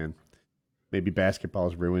bad fan. Maybe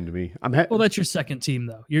basketball's ruined me. Well, that's your second team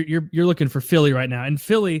though. You're looking for Philly right now, and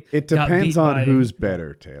Philly. It got depends beat on by- who's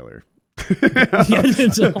better, Taylor. Yeah,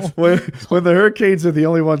 it's all- when the Hurricanes are the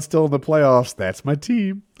only ones still in the playoffs, that's my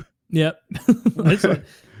team. Yep. It's like,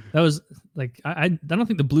 that was like I don't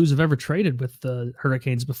think the Blues have ever traded with the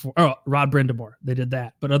Hurricanes before. Oh, Rod Brindamore, they did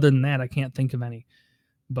that, but other than that, I can't think of any.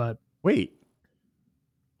 But Wait,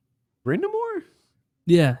 Brindamore?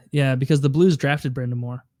 yeah, because the Blues drafted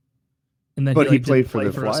Brindamore, and then But he didn't played for the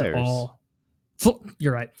us at Flyers. all.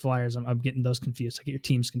 You're right, Flyers. I'm getting those confused. I get your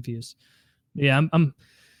teams confused. Yeah,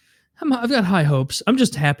 I've got high hopes. I'm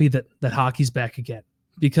just happy that hockey's back again,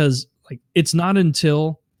 because like it's not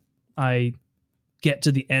until I get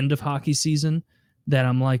to the end of hockey season that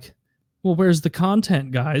I'm like, well, where's the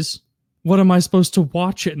content, guys? What am I supposed to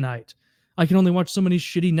watch at night? I can only watch so many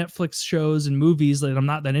shitty Netflix shows and movies that I'm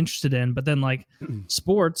not that interested in. But then like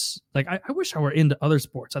sports, like I wish I were into other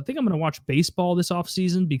sports. I think I'm going to watch baseball this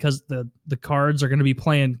offseason because the Cards are going to be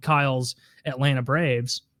playing Kyle's Atlanta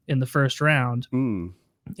Braves in the first round.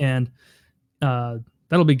 And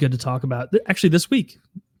that'll be good to talk about. Actually, this week.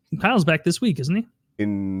 Kyle's back this week, isn't he?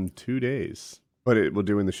 In 2 days. But we're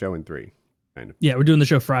doing the show in 3. Kind of. Yeah, we're doing the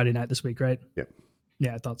show Friday night this week, right? Yep.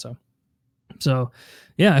 Yeah, I thought so. So,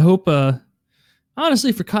 yeah, I hope.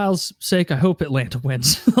 Honestly, for Kyle's sake, I hope Atlanta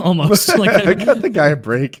wins. Almost like I got the guy a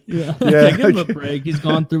break. Yeah, Yeah. give him a break. He's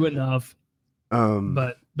gone through enough. Um,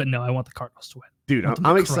 But no, I want the Cardinals to win. dude, I want them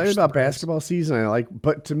I'm to excited crush the about Braves. basketball season.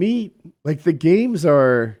 But to me, like the games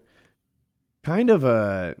are kind of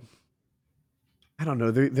I don't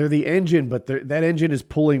know. They're the engine, but that engine is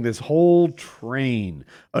pulling this whole train,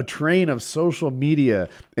 a train of social media.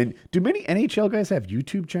 And do many NHL guys have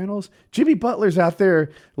YouTube channels? Jimmy Butler's out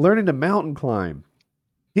there learning to mountain climb.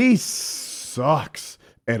 He sucks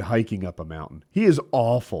at hiking up a mountain. He is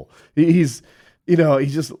awful. He's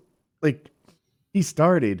just like, he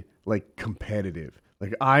started like competitive.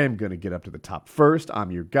 Like, I am going to get up to the top first.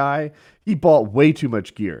 I'm your guy. He bought way too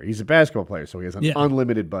much gear. He's a basketball player, so he has an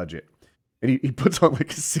unlimited budget. And he puts on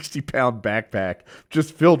like a 60-pound backpack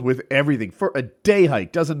just filled with everything for a day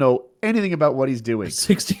hike. Doesn't know anything about what he's doing.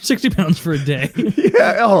 60 pounds for a day.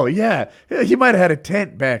 Yeah. Oh, yeah. He might have had a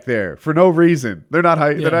tent back there for no reason. They're not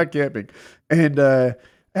hiking. They're not camping. And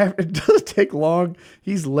it doesn't take long.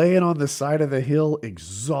 He's laying on the side of the hill,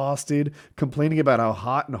 exhausted, complaining about how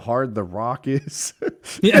hot and hard the rock is.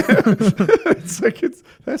 Yeah. It's like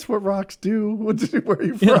that's what rocks do. Where are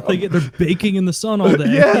you from? They're baking in the sun all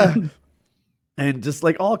day. Yeah. And just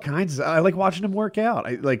like all kinds I like watching him work out.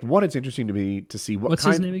 It's interesting to me to see what's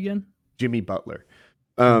his name again? Jimmy Butler.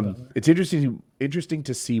 It's interesting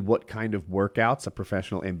to see what kind of workouts a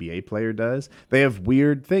professional NBA player does. They have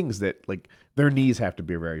weird things that like their knees have to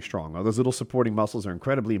be very strong. All those little supporting muscles are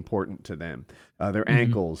incredibly important to them. Their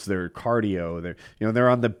ankles, their cardio. They're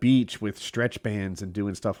on the beach with stretch bands and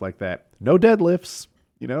doing stuff like that. No deadlifts,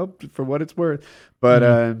 for what it's worth.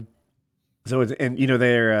 But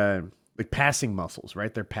they're like passing muscles,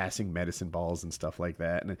 right? They're passing medicine balls and stuff like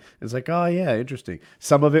that. And it's like, oh yeah, interesting.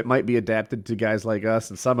 Some of it might be adapted to guys like us,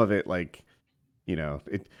 and some of it like,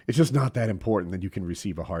 it's just not that important that you can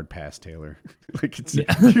receive a hard pass, Taylor.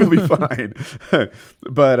 You'll be fine.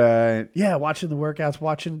 But watching the workouts,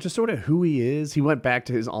 watching just sort of who he is. He went back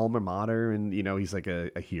to his alma mater, and he's like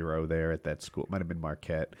a hero there at that school. It might have been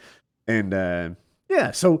Marquette. And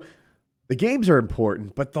so the games are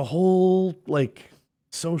important, but the whole like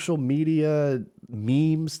social media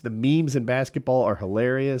memes, the memes in basketball are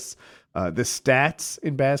hilarious. The stats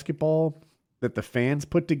in basketball that the fans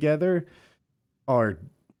put together are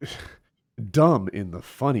dumb in the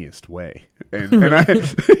funniest way. And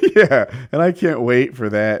I can't wait for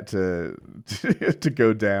that to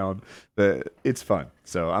go down. It's fun.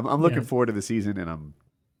 So I'm looking forward to the season, and I'm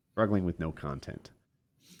struggling with no content.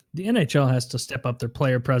 The NHL has to step up their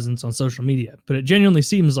player presence on social media, but it genuinely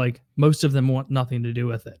seems like most of them want nothing to do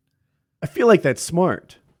with it. I feel like that's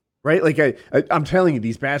smart, right? Like I'm telling you,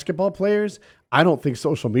 these basketball players, I don't think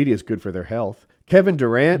social media is good for their health. Kevin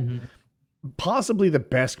Durant, possibly the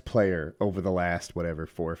best player over the last, 4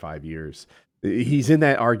 or 5 years. He's in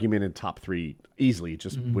that argument in top 3 easily.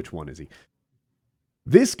 Just which one is he?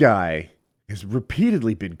 This guy has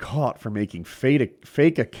repeatedly been caught for making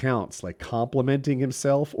fake accounts, like complimenting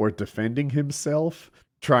himself or defending himself,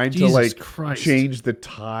 trying to change the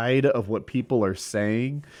tide of what people are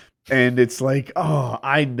saying. And it's like, oh,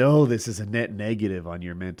 I know this is a net negative on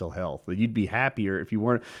your mental health. You'd be happier if you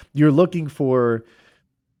weren't. You're looking for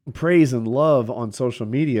praise and love on social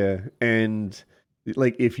media, and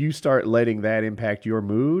like if you start letting that impact your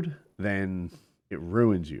mood, then it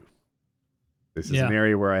ruins you. This is an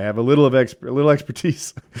area where I have a little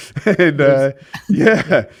expertise, and but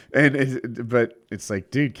it's like,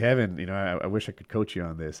 dude, Kevin, I wish I could coach you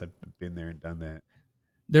on this. I've been there and done that.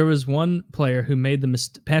 There was one player who made the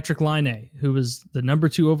mistake, Patrick Laine, who was the number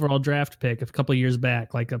 2 overall draft pick a couple of years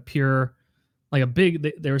back, like a pure, like a big.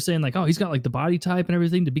 They were saying like, oh, he's got like the body type and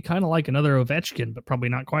everything to be kind of like another Ovechkin, but probably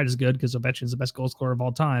not quite as good because Ovechkin's the best goal scorer of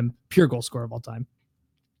all time, pure goal scorer of all time,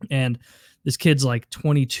 and this kid's like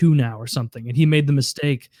 22 now or something. And he made the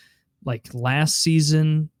mistake like last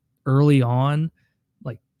season, early on,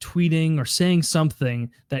 like tweeting or saying something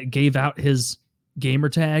that gave out his gamer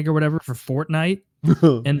tag or whatever for Fortnite.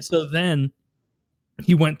 And so then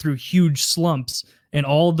he went through huge slumps, and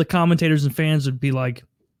all the commentators and fans would be like,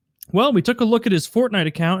 well, we took a look at his Fortnite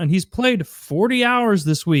account and he's played 40 hours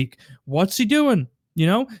this week. What's he doing?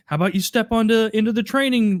 How about you step into the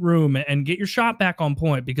training room and get your shot back on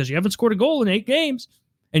point because you haven't scored a goal in 8 games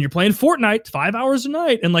and you're playing Fortnite 5 hours a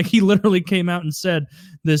night. And like he literally came out and said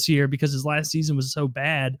this year, because his last season was so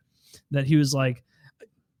bad, that he was like,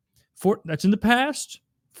 that's in the past.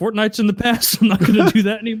 Fortnite's in the past. I'm not going to do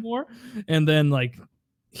that anymore. And then like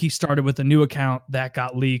he started with a new account that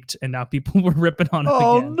got leaked, and now people were ripping on it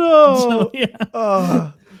again. No. So,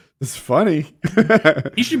 yeah. It's funny.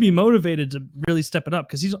 He should be motivated to really step it up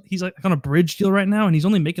because he's like on a bridge deal right now, and he's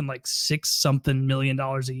only making like $6-something million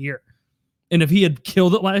a year. And if he had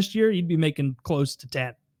killed it last year, he'd be making close to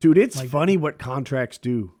 10. Dude, it's Like- funny what contracts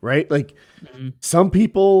do, right? Like some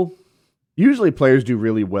people, usually players do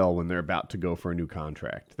really well when they're about to go for a new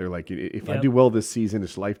contract. They're like, if I Yep. do well this season,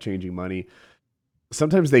 it's life-changing money.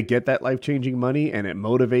 Sometimes they get that life-changing money and it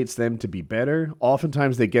motivates them to be better.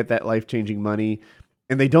 Oftentimes they get that life-changing money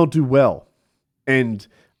and they don't do well. And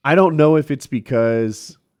I don't know if it's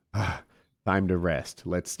because time to rest.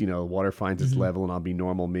 Let's, water finds its level and I'll be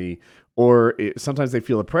normal me. Or sometimes they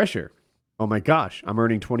feel the pressure. Oh my gosh, I'm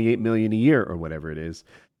earning $28 million a year or whatever it is.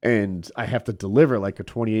 And I have to deliver like a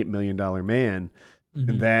 $28 million man.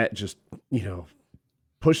 And that just,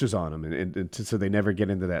 pushes on them. And so they never get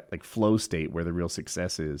into that like flow state where the real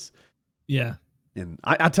success is. Yeah. And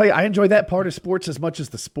I'll tell you, I enjoy that part of sports as much as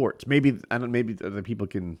the sports. Maybe other people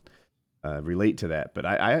can relate to that, but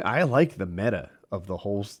I like the meta of the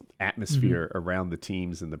whole atmosphere around the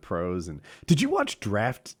teams and the pros. And did you watch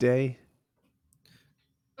Draft Day?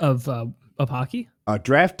 Of hockey?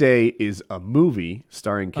 Draft Day is a movie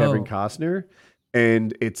starring Kevin Oh. Costner,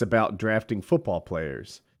 and it's about drafting football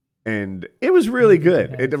players. And it was really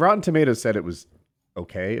good. Okay. Rotten Tomatoes said it was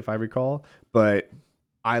okay, if I recall, but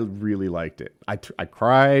I really liked it. I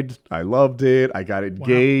cried. I loved it. I got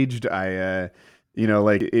engaged. I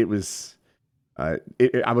it was.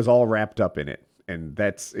 I was all wrapped up in it, and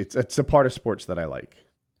it's a part of sports that I like.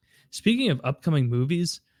 Speaking of upcoming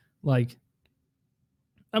movies, like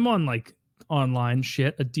I'm on like online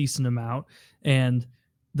shit a decent amount, and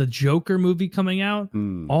the Joker movie coming out,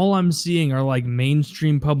 all I'm seeing are like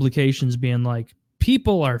mainstream publications being like,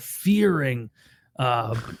 people are fearing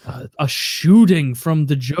a shooting from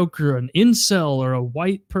the Joker, an incel or a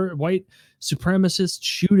white supremacist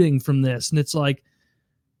shooting from this, and it's like,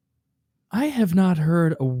 I have not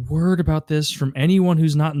heard a word about this from anyone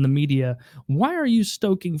who's not in the media. Why are you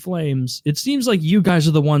stoking flames? It seems like you guys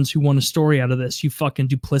are the ones who want a story out of this, you fucking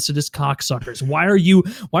duplicitous cocksuckers. Why are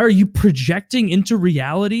you projecting into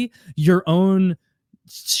reality your own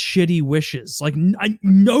shitty wishes? Like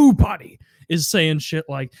nobody is saying shit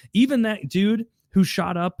like, even that dude who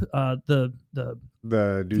shot up the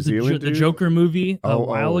New Zealand the Joker movie a Oh,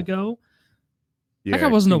 while oh. ago. Yeah, That guy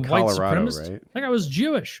wasn't a in white Colorado, supremacist. right? That guy was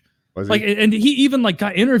Jewish. Was Like, he? and he even like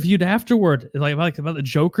got interviewed afterward, like about the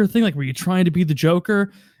Joker thing. Like, were you trying to be the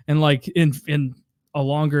Joker? And like in a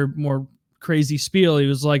longer, more crazy spiel, he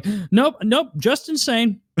was like, nope, just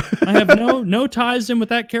insane. I have no ties in with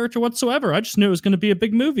that character whatsoever. I just knew it was going to be a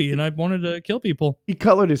big movie, and I wanted to kill people. He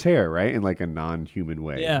colored his hair, right, in like a non-human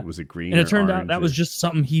way. Yeah. Was it green? And it or turned out orange that or- was just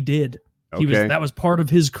something he did. Okay. That was part of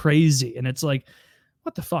his crazy. And it's like,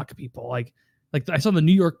 what the fuck, people? Like I saw the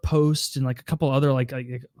New York Post and like a couple other like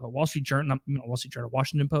Wall Street Journal,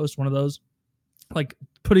 Washington Post, one of those, like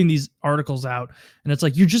putting these articles out, and it's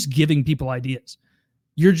like, you're just giving people ideas.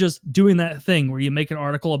 You're just doing that thing where you make an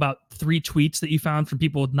article about 3 tweets that you found from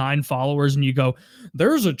people with 9 followers, and you go,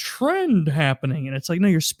 there's a trend happening, and it's like, no,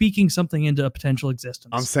 you're speaking something into a potential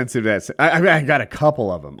existence. I'm sensitive to that. I got a couple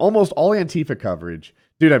of them. Almost all Antifa coverage.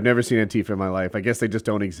 Dude, I've never seen Antifa in my life. I guess they just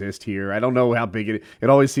don't exist here. I don't know how big it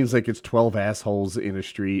always seems like it's 12 assholes in a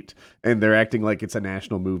street, and they're acting like it's a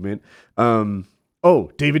national movement.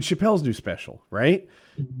 David Chappelle's new special, right?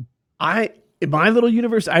 In my little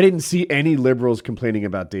universe, I didn't see any liberals complaining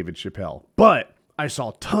about David Chappelle, but I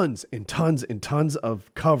saw tons and tons and tons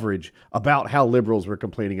of coverage about how liberals were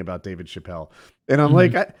complaining about David Chappelle. And I'm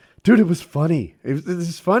like, dude, it was funny. It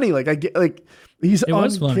was funny. Like, I get, like, he's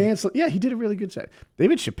uncanceled. Yeah, he did a really good set.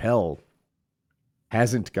 David Chappelle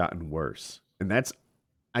hasn't gotten worse. And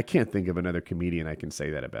I can't think of another comedian I can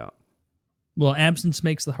say that about. Well, absence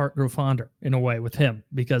makes the heart grow fonder in a way with him,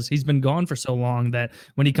 because he's been gone for so long that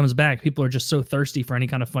when he comes back, people are just so thirsty for any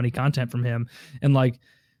kind of funny content from him. And like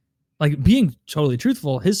being totally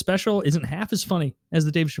truthful, his special isn't half as funny as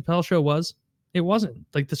the Dave Chappelle show was. It wasn't.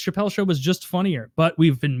 Like, the Chappelle show was just funnier, but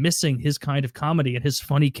we've been missing his kind of comedy and his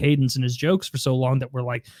funny cadence and his jokes for so long that we're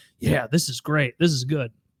like, yeah, this is great. This is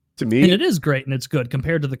good. To me, And it is great and it's good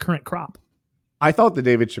compared to the current crop. I thought the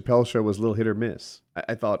David Chappelle show was a little hit or miss.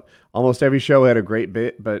 I thought almost every show had a great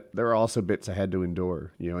bit, but there were also bits I had to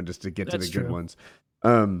endure, and just to get That's to the good true. ones.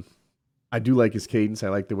 I do like his cadence. I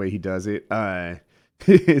like the way he does it.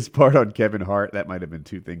 His part on Kevin Hart, that might have been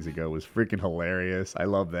 2 things ago, was freaking hilarious. I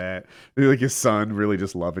love that. Like, his son really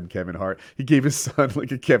just loving Kevin Hart. He gave his son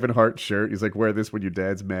like a Kevin Hart shirt. He's like, wear this when your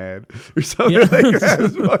dad's mad or something like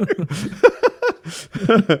that.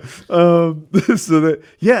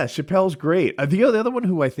 Chappelle's great. The other one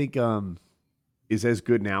who I think is as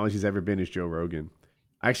good now as he's ever been is Joe Rogan.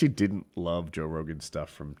 I actually didn't love Joe Rogan's stuff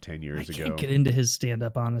from 10 years I ago. can't get into his stand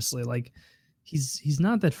up, honestly. Like, he's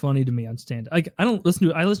not that funny to me on stand. Like, I listen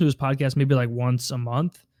to his podcast maybe like once a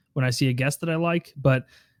month when I see a guest that I like, but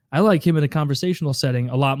I like him in a conversational setting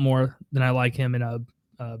a lot more than I like him in a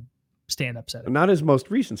stand up setting. Not his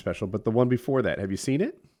most recent special, but the one before that. Have you seen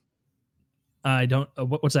it? I don't.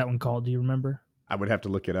 What's that one called? Do you remember? I would have to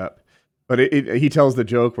look it up. But he tells the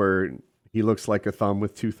joke where he looks like a thumb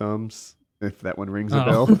with two thumbs. If that one rings a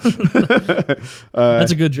bell.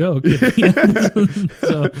 That's a good joke.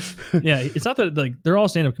 So, yeah, it's not that like they're all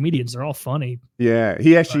stand-up comedians. They're all funny. Yeah,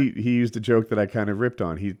 he used a joke that I kind of ripped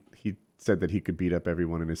on. He said that he could beat up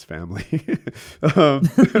everyone in his family.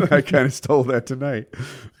 I kind of stole that tonight.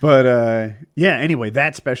 But yeah, anyway,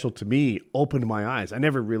 that special to me opened my eyes. I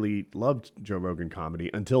never really loved Joe Rogan comedy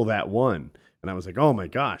until that one. And I was like, oh my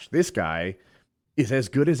gosh, this guy is as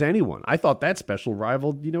good as anyone. I thought that special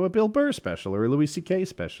rivaled, a Bill Burr special or a Louis C.K.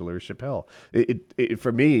 special or Chappelle. It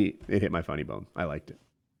for me, it hit my funny bone. I liked it.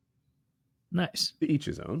 Nice. To each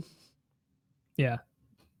his own. Yeah.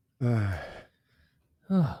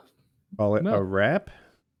 Call it a wrap?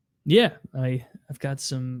 Yeah. I've got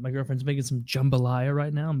my girlfriend's making some jambalaya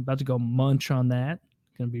right now. I'm about to go munch on that.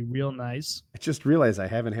 Gonna be real nice. I just realized I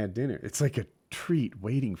haven't had dinner. It's like a treat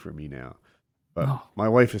waiting for me now. But my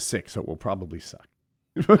wife is sick, so it will probably suck.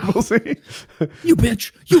 We'll see. You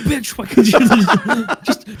bitch! Why could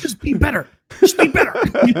you just be better? Just be better.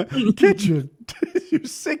 Get your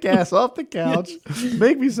sick ass off the couch.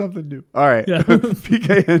 Make me something new. All right. Yeah.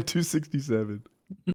 PKN 267.